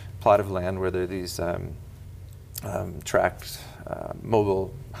large plot of land where there are these tracked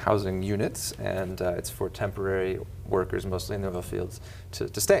mobile housing units, and it's for temporary workers, mostly in the oil fields,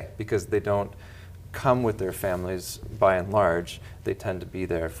 to stay, because they don't come with their families by and large. They tend to be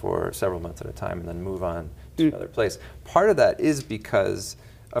there for several months at a time and then move on to another place. Part of that is because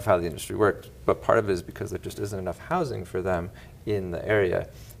of how the industry works, but part of it is because there just isn't enough housing for them in the area.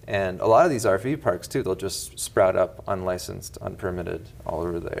 And a lot of these RV parks too, they'll just sprout up unlicensed, unpermitted all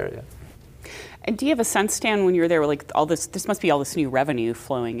over the area. And do you have a sense, Dan, when you're there, like this must be all this new revenue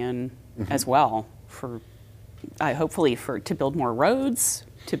flowing in as well for, hopefully to build more roads,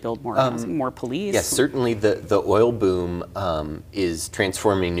 to build more housing, more police? Yes, certainly the oil boom is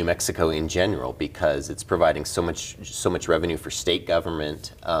transforming New Mexico in general because it's providing so much revenue for state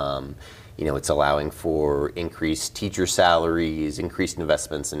government. It's allowing for increased teacher salaries, increased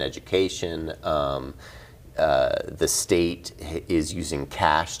investments in education. The state is using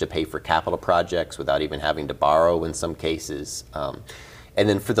cash to pay for capital projects without even having to borrow in some cases. And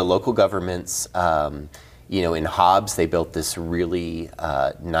then for the local governments, in Hobbs, they built this really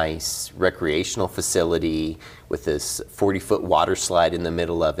nice recreational facility with this 40-foot water slide in the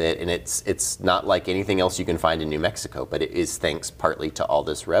middle of it. And it's not like anything else you can find in New Mexico, but it is thanks partly to all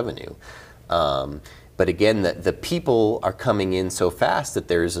this revenue. But again, the people are coming in so fast that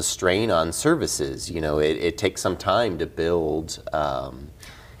there's a strain on services. It takes some time to build,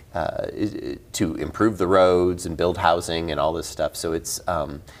 to improve the roads and build housing and all this stuff. So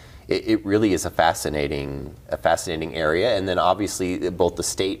it really is a fascinating area. And then obviously both the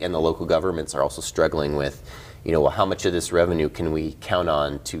state and the local governments are also struggling with, how much of this revenue can we count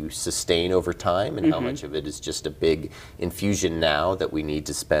on to sustain over time, and how much of it is just a big infusion now that we need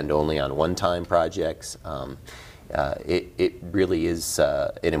to spend only on one-time projects. It really is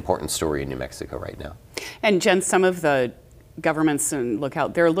an important story in New Mexico right now. And Jen, some of the governments and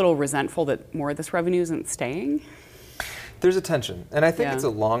Lookout, they're a little resentful that more of this revenue isn't staying. There's a tension, and I think it's a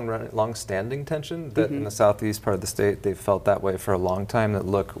long-standing tension that in the southeast part of the state, they've felt that way for a long time, that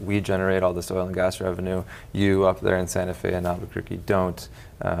look, we generate all this oil and gas revenue, you up there in Santa Fe and Albuquerque don't.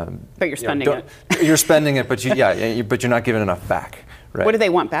 But you're spending it. You're spending it, but but you're not giving enough back, right? What do they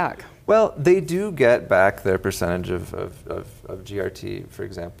want back? Well, they do get back their percentage of GRT, for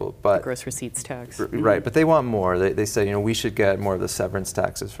example, but the gross receipts tax. Right, but they want more. They say, we should get more of the severance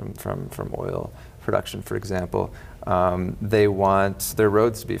taxes from oil production, for example. They want their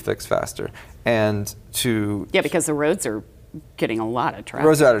roads to be fixed faster, and to because the roads are getting a lot of traffic.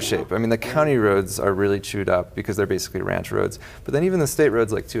 Roads are out of shape. I mean, the county roads are really chewed up because they're basically ranch roads. But then even the state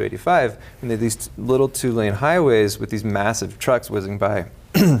roads like 285, and they have these little 2-lane highways with these massive trucks whizzing by.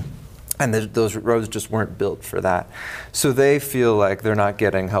 And those roads just weren't built for that. So they feel like they're not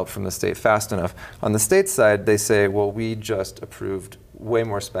getting help from the state fast enough. On the state side, they say, well, we just approved way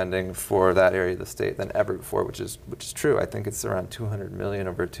more spending for that area of the state than ever before, which is true. I think it's around $200 million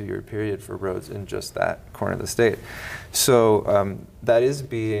over a 2-year period for roads in just that corner of the state. So that is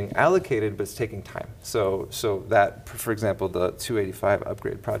being allocated, but it's taking time. So that, for example, the 285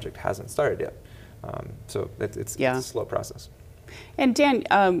 upgrade project hasn't started yet. So it's a slow process. And Dan,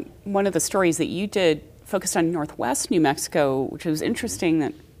 one of the stories that you did focused on Northwest New Mexico, which was interesting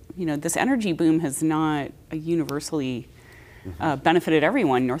that, this energy boom has not universally benefited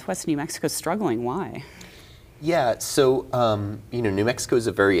everyone. Northwest New Mexico is struggling. Why? Yeah, so New Mexico is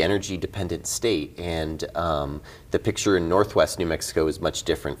a very energy-dependent state, and the picture in Northwest New Mexico is much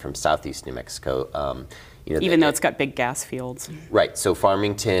different from Southeast New Mexico. Even though it's got big gas fields. Right. So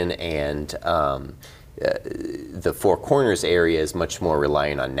Farmington and the Four Corners area is much more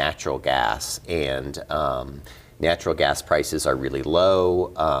reliant on natural gas, and natural gas prices are really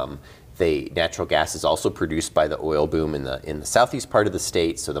low. Natural gas is also produced by the oil boom in the southeast part of the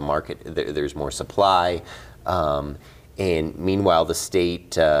state, so the market there's more supply. And meanwhile, the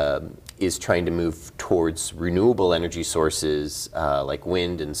state is trying to move towards renewable energy sources like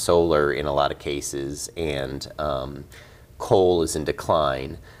wind and solar in a lot of cases, and coal is in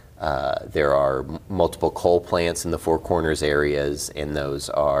decline. There are multiple coal plants in the Four Corners areas, and those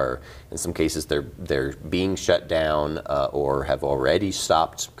are, in some cases, they're being shut down or have already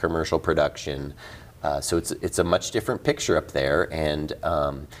stopped commercial production. So it's a much different picture up there, and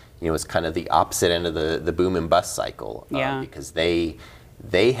it's kind of the opposite end of the boom and bust cycle, because they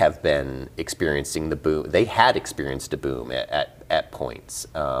have been experiencing the boom. They had experienced a boom at points.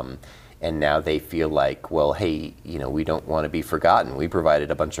 And now they feel like, well, hey, we don't want to be forgotten. We provided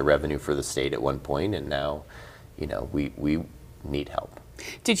a bunch of revenue for the state at one point, and now, we need help.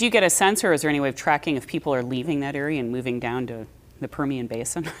 Did you get a sense, or is there any way of tracking if people are leaving that area and moving down to the Permian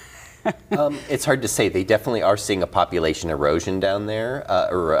Basin? It's hard to say. They definitely are seeing a population erosion down there,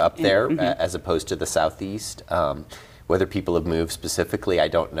 or up there, as opposed to the southeast. Whether people have moved specifically, I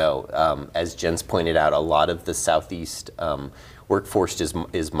don't know. As Jen's pointed out, a lot of the southeast workforce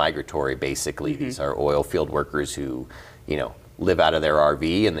is migratory, basically. These are oil field workers who, live out of their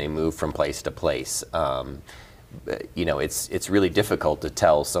RV and they move from place to place. It's really difficult to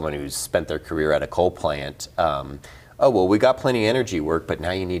tell someone who's spent their career at a coal plant, oh, well, we got plenty of energy work, but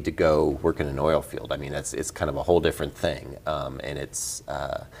now you need to go work in an oil field. I mean, it's kind of a whole different thing. And it's,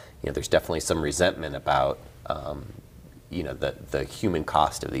 there's definitely some resentment about, the human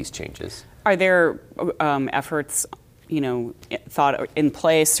cost of these changes. Are there efforts thought in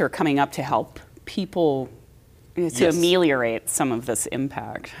place or coming up to help people to ameliorate some of this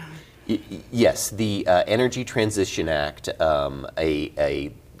impact? Yes, the Energy Transition Act,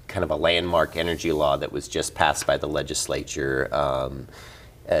 a kind of a landmark energy law that was just passed by the legislature,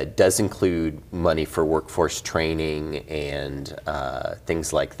 does include money for workforce training and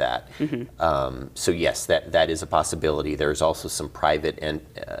things like that. So yes, that is a possibility. There's also some private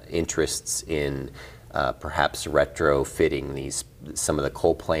interests in perhaps retrofitting some of the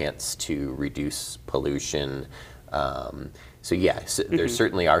coal plants to reduce pollution. So yes, there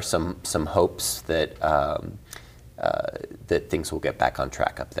certainly are some hopes that that things will get back on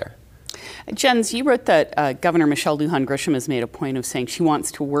track up there. Jens, you wrote that Governor Michelle Lujan Grisham has made a point of saying she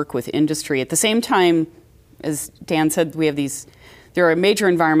wants to work with industry. At the same time, as Dan said, there are major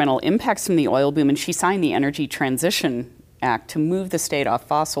environmental impacts from the oil boom, and she signed the Energy Transition Act to move the state off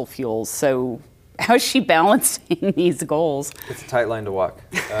fossil fuels. So how is she balancing these goals? It's a tight line to walk.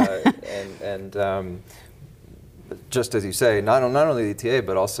 Just as you say, not only the ETA,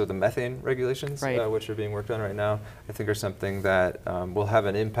 but also the methane regulations, which are being worked on right now, I think are something that will have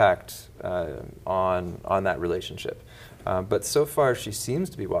an impact on that relationship. But so far, she seems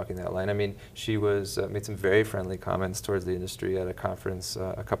to be walking that line. I mean, she made some very friendly comments towards the industry at a conference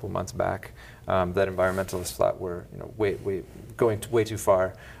a couple months back that environmentalists thought were going way too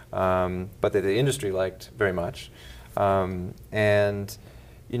far, but that the industry liked very much. I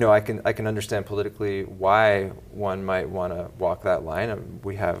can understand politically why one might want to walk that line.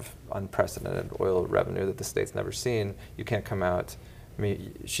 We have unprecedented oil revenue that the state's never seen. You can't come out. I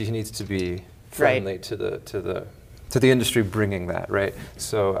mean, she needs to be friendly to the industry bringing that, right?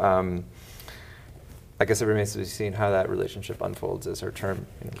 So I guess it remains to be seen how that relationship unfolds as her term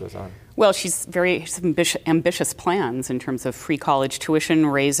goes on. Well, she's ambitious plans in terms of free college tuition,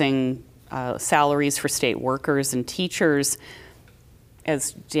 raising salaries for state workers and teachers.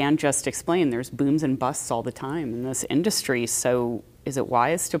 As Dan just explained, there's booms and busts all the time in this industry. So is it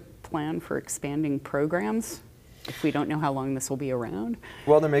wise to plan for expanding programs if we don't know how long this will be around?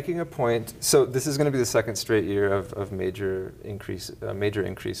 Well, they're making a point. So this is going to be the second straight year of major increase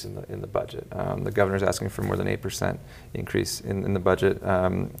in the budget. The governor's asking for more than 8% increase in the budget,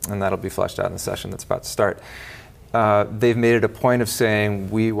 and that'll be fleshed out in the session that's about to start. They've made it a point of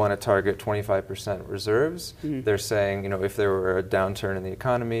saying we want to target 25% reserves. Mm-hmm. They're saying, if there were a downturn in the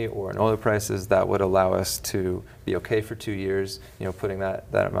economy or in oil prices, that would allow us to be okay for 2 years, putting that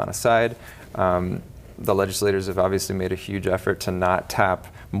amount aside. The legislators have obviously made a huge effort to not tap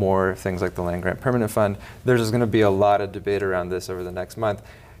more things like the Land Grant Permanent Fund. There's going to be a lot of debate around this over the next month.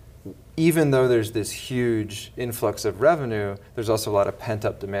 Even though there's this huge influx of revenue, there's also a lot of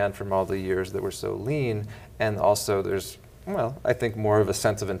pent-up demand from all the years that were so lean, and also there's, I think more of a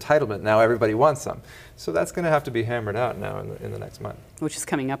sense of entitlement. Now everybody wants them. So that's going to have to be hammered out now in the next month. Which is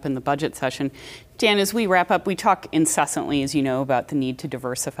coming up in the budget session. Dan, as we wrap up, we talk incessantly, as you know, about the need to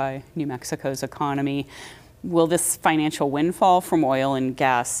diversify New Mexico's economy. Will this financial windfall from oil and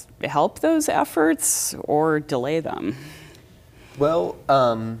gas help those efforts or delay them? Well,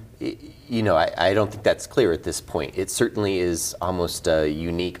 I don't think that's clear at this point. It certainly is almost a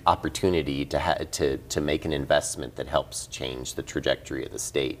unique opportunity to make an investment that helps change the trajectory of the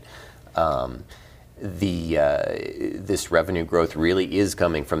state. This revenue growth really is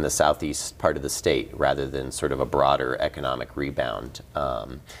coming from the southeast part of the state rather than sort of a broader economic rebound.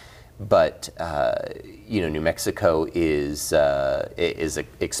 But New Mexico is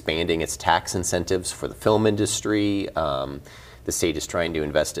expanding its tax incentives for the film industry. The state is trying to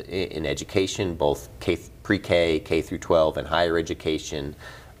invest in education, both pre-K, K through 12, and higher education.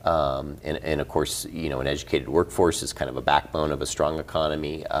 And of course, an educated workforce is kind of a backbone of a strong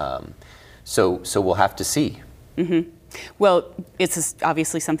economy. So we'll have to see. Mm-hmm. Well, it's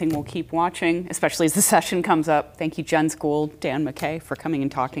obviously something we'll keep watching, especially as the session comes up. Thank you, Jen Gould, Dan McKay, for coming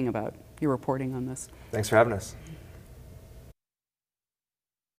and talking about your reporting on this. Thanks for having us.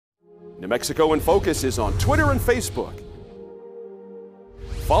 New Mexico in Focus is on Twitter and Facebook.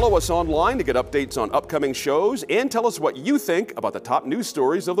 Follow us online to get updates on upcoming shows and tell us what you think about the top news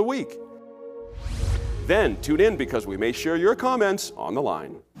stories of the week. Then tune in because we may share your comments on the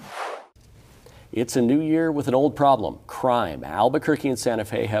line. It's a new year with an old problem, crime. Albuquerque and Santa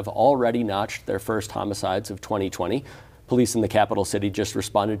Fe have already notched their first homicides of 2020. Police in the capital city just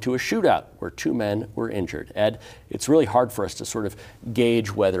responded to a shootout where 2 men were injured. Ed, it's really hard for us to sort of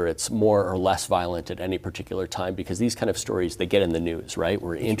gauge whether it's more or less violent at any particular time because these kind of stories, they get in the news, right?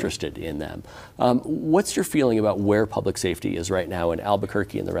 We're interested in them. What's your feeling about where public safety is right now in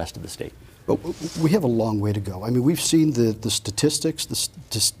Albuquerque and the rest of the state? But we have a long way to go. I mean, we've seen the statistics.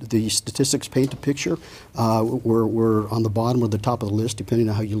 The statistics paint a picture. We're on the bottom or the top of the list, depending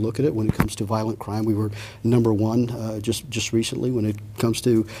on how you look at it. When it comes to violent crime, we were #1 just recently. When it comes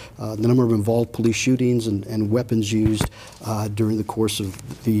to the number of involved police shootings and weapons used during the course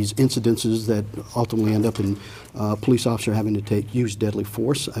of these incidences that ultimately end up in police officer having to use deadly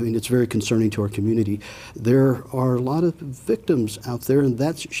force. I mean, it's very concerning to our community. There are a lot of victims out there, and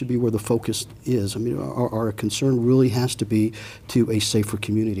that should be where the focus is. I mean, our concern really has to be to a safer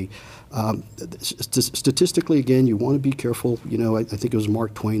community. Statistically, again, you want to be careful. I think it was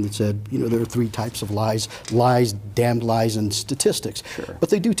Mark Twain that said, there are 3 types of lies: damned lies, and statistics. Sure. But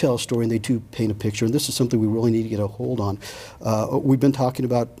they do tell a story and they do paint a picture, and this is something we really need to get a hold on. We've been talking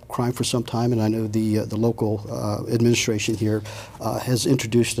about crime for some time, and I know the local administration here has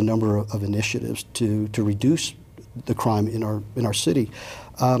introduced a number of initiatives to reduce the crime in our city.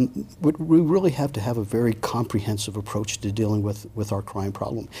 But we really have to have a very comprehensive approach to dealing with our crime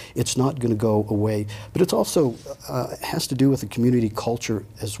problem. It's not going to go away, but it's also has to do with the community culture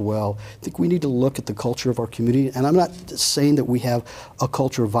as well. I think we need to look at the culture of our community, and I'm not saying that we have a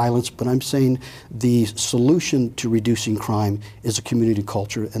culture of violence, but I'm saying the solution to reducing crime is a community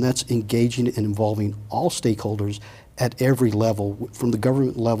culture, and that's engaging and involving all stakeholders at every level, from the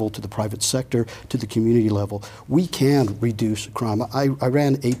government level to the private sector to the community level. We can reduce crime. I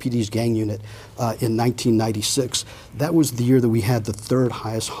ran APD's gang unit in 1996. That was the year that we had the 3rd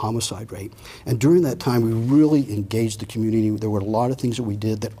highest homicide rate. And during that time, we really engaged the community. There were a lot of things that we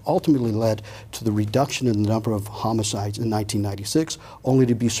did that ultimately led to the reduction in the number of homicides in 1996, only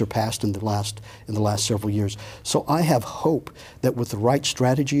to be surpassed in the last several years. So I have hope that with the right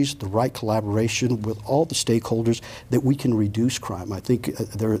strategies, the right collaboration with all the stakeholders, that we can reduce crime. I think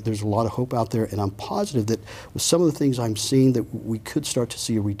there's a lot of hope out there, and I'm positive that with some of the things I'm seeing that we could start to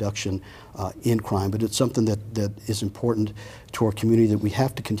see a reduction in crime, but it's something that is important to our community that we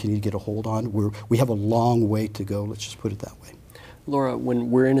have to continue to get a hold on. We have a long way to go, let's just put it that way. Laura,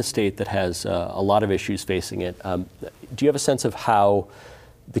 when we're in a state that has a lot of issues facing it, do you have a sense of how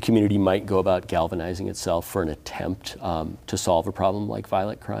the community might go about galvanizing itself for an attempt to solve a problem like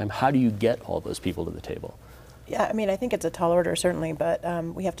violent crime? How do you get all those people to the table? Yeah, I mean, I think it's a tall order, certainly, but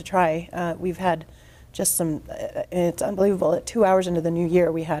we have to try. We've had just some, it's unbelievable, at 2 hours into the new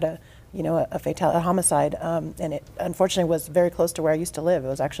year, we had a homicide, and it unfortunately was very close to where I used to live. It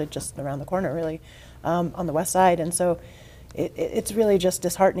was actually just around the corner, really, on the west side, and so it's really just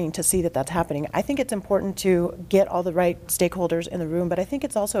disheartening to see that that's happening. I think it's important to get all the right stakeholders in the room, but I think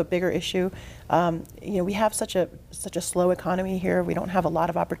it's also a bigger issue. We have such a slow economy here. We don't have a lot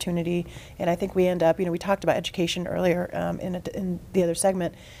of opportunity, and I think we end up, we talked about education earlier in the other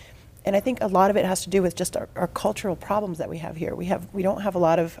segment, and I think a lot of it has to do with just our cultural problems that we have here. We don't have a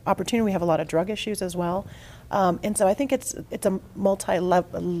lot of opportunity. We have a lot of drug issues as well, and so I think it's a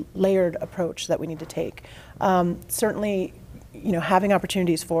multi-layered approach that we need to take. Certainly, having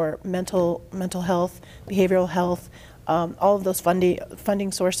opportunities for mental health, behavioral health, all of those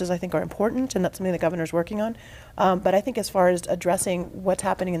funding sources I think are important, and that's something the governor's working on. But I think as far as addressing what's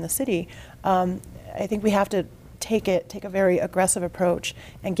happening in the city, I think we have to take a very aggressive approach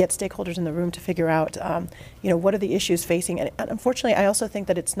and get stakeholders in the room to figure out, what are the issues facing. And unfortunately, I also think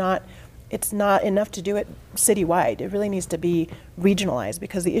that it's not enough to do it citywide. It really needs to be regionalized,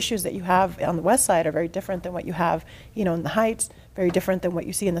 because the issues that you have on the west side are very different than what you have, in the Heights, very different than what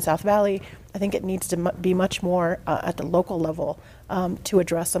you see in the South Valley. I think it needs to be much more at the local level to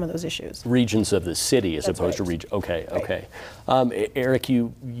address some of those issues. Regions of the city as opposed to region. Okay, right. Okay. Eric,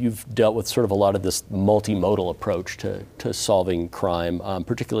 you've dealt with sort of a lot of this multimodal approach to solving crime,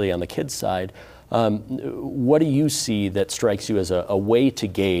 particularly on the kids' side. What do you see that strikes you as a way to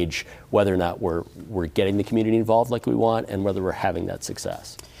gauge whether or not we're getting the community involved like we want, and whether we're having that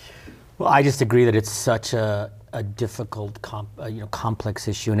success? Well, I just agree that it's such a difficult, complex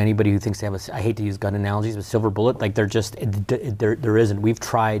issue, and anybody who thinks they have I hate to use gun analogies, but silver bullet, like there isn't. We've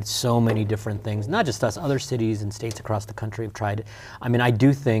tried so many different things, not just us, other cities and states across the country have tried it. I mean, I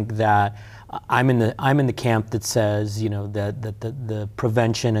do think that I'm in the camp that says, that the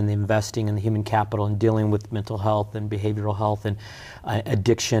prevention and the investing in the human capital and dealing with mental health and behavioral health and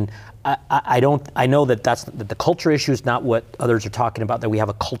addiction. I know that that the culture issue is not what others are talking about. That we have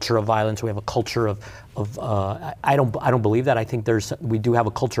a culture of violence. We have a culture of I don't believe that. I think we do have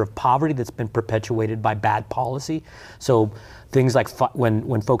a culture of poverty that's been perpetuated by bad policy. So things like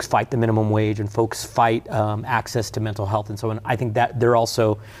when folks fight the minimum wage and folks fight access to mental health and so on, I think that they're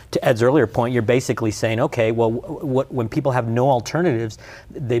also, to Ed's earlier point, you're basically saying, okay, well, when people have no alternatives,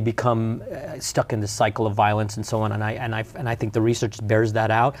 they become stuck in this cycle of violence and so on. And I think the research bears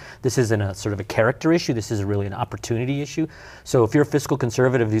that out. This isn't a sort of a character issue. This is really an opportunity issue. So if you're a fiscal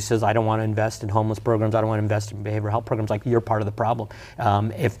conservative who says, I don't want to invest in homeless programs, I don't want to invest in behavioral health programs, like, you're part of the problem.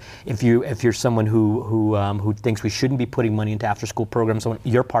 If you're someone who thinks we shouldn't be putting money into after-school programs, so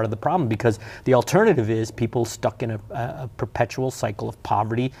you're part of the problem, because the alternative is people stuck in a perpetual cycle of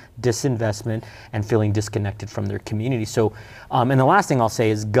poverty, disinvestment, and feeling disconnected from their community. So, and the last thing I'll say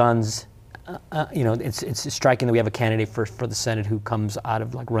is guns. It's striking that we have a candidate for the Senate who comes out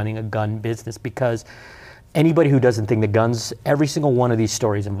of running a gun business, because anybody who doesn't think that guns, every single one of these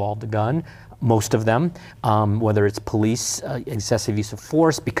stories involved a gun. Most of them, whether it's police excessive use of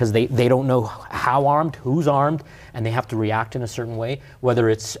force because they don't know how armed, who's armed, and they have to react in a certain way. Whether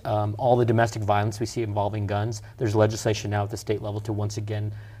it's all the domestic violence we see involving guns, there's legislation now at the state level to once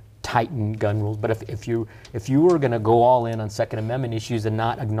again tighten gun rules. But if you were going to go all in on Second Amendment issues and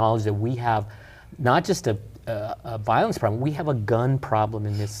not acknowledge that we have not just a violence problem, we have a gun problem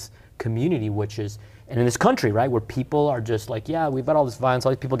in this community, and in this country, right, where people are just like, yeah, we've got all this violence,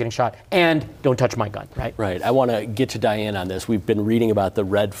 all these people getting shot, and don't touch my gun, right? Right. I want to get to Diane on this. We've been reading about the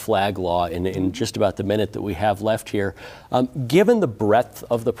red flag law in just about the minute that we have left here. Given the breadth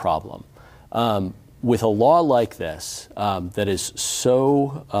of the problem, with a law like this that is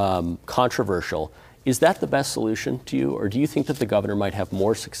so controversial, is that the best solution to you, or do you think that the governor might have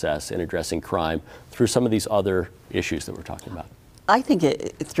more success in addressing crime through some of these other issues that we're talking about? I think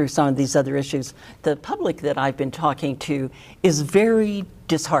through some of these other issues, the public that I've been talking to is very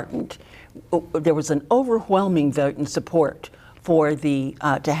disheartened. There was an overwhelming vote in support for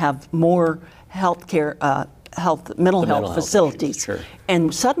to have more mental health facilities. Sure.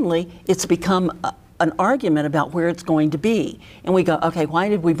 And suddenly it's become an argument about where it's going to be. And we go, okay, why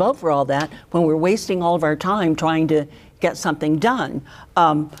did we vote for all that when we're wasting all of our time trying to get something done?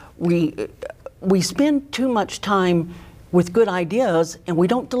 We spend too much time with good ideas and we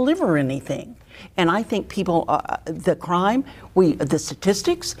don't deliver anything. And I think people, the crime, the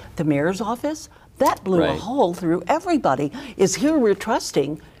statistics, the mayor's office, that blew a hole through everybody. Is here we're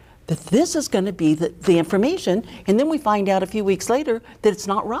trusting that this is going to be the information, and then we find out a few weeks later that it's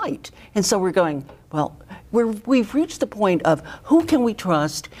not right. And so we're going, well, we've reached the point of who can we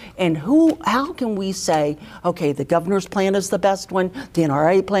trust and how can we say, okay, the governor's plan is the best one, the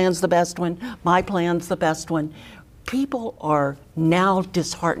NRA plan's the best one, my plan's the best one. People are now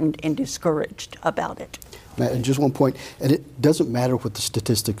disheartened and discouraged about it. And just one point, and it doesn't matter what the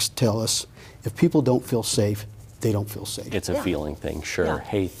statistics tell us. If people don't feel safe, they don't feel safe. It's a feeling thing, sure.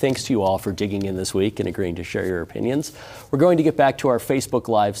 Hey, thanks to you all for digging in this week and agreeing to share your opinions. We're going to get back to our Facebook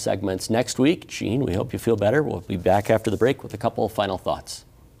Live segments next week. Jean, we hope you feel better. We'll be back after the break with a couple of final thoughts.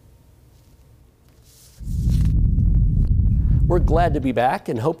 We're glad to be back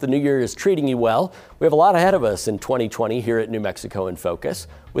and hope the new year is treating you well. We have a lot ahead of us in 2020 here at New Mexico in Focus.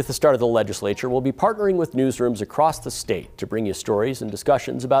 With the start of the legislature, we'll be partnering with newsrooms across the state to bring you stories and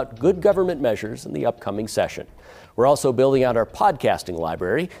discussions about good government measures in the upcoming session. We're also building out our podcasting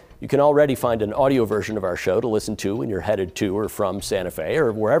library. You can already find an audio version of our show to listen to when you're headed to or from Santa Fe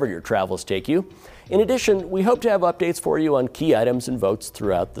or wherever your travels take you. In addition, we hope to have updates for you on key items and votes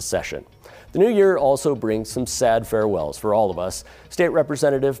throughout the session. The new year also brings some sad farewells for all of us. State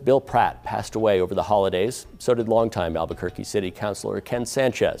Representative Bill Pratt passed away over the holidays. So did longtime Albuquerque City Councilor Ken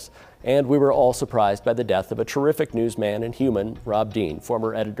Sanchez. And we were all surprised by the death of a terrific newsman and human, Rob Dean,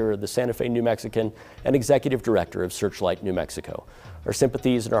 former editor of the Santa Fe New Mexican and executive director of Searchlight New Mexico. Our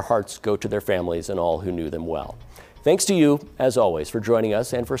sympathies and our hearts go to their families and all who knew them well. Thanks to you, as always, for joining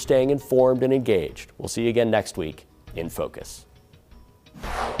us and for staying informed and engaged. We'll see you again next week in Focus.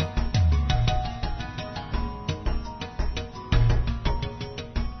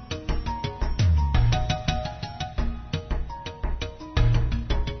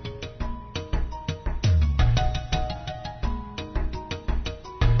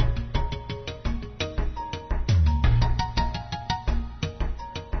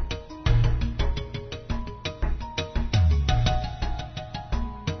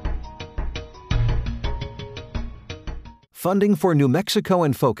 Funding for New Mexico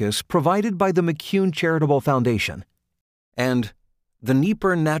in Focus provided by the McCune Charitable Foundation and the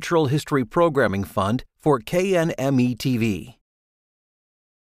Nieper Natural History Programming Fund for KNME-TV.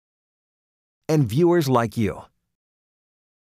 And viewers like you.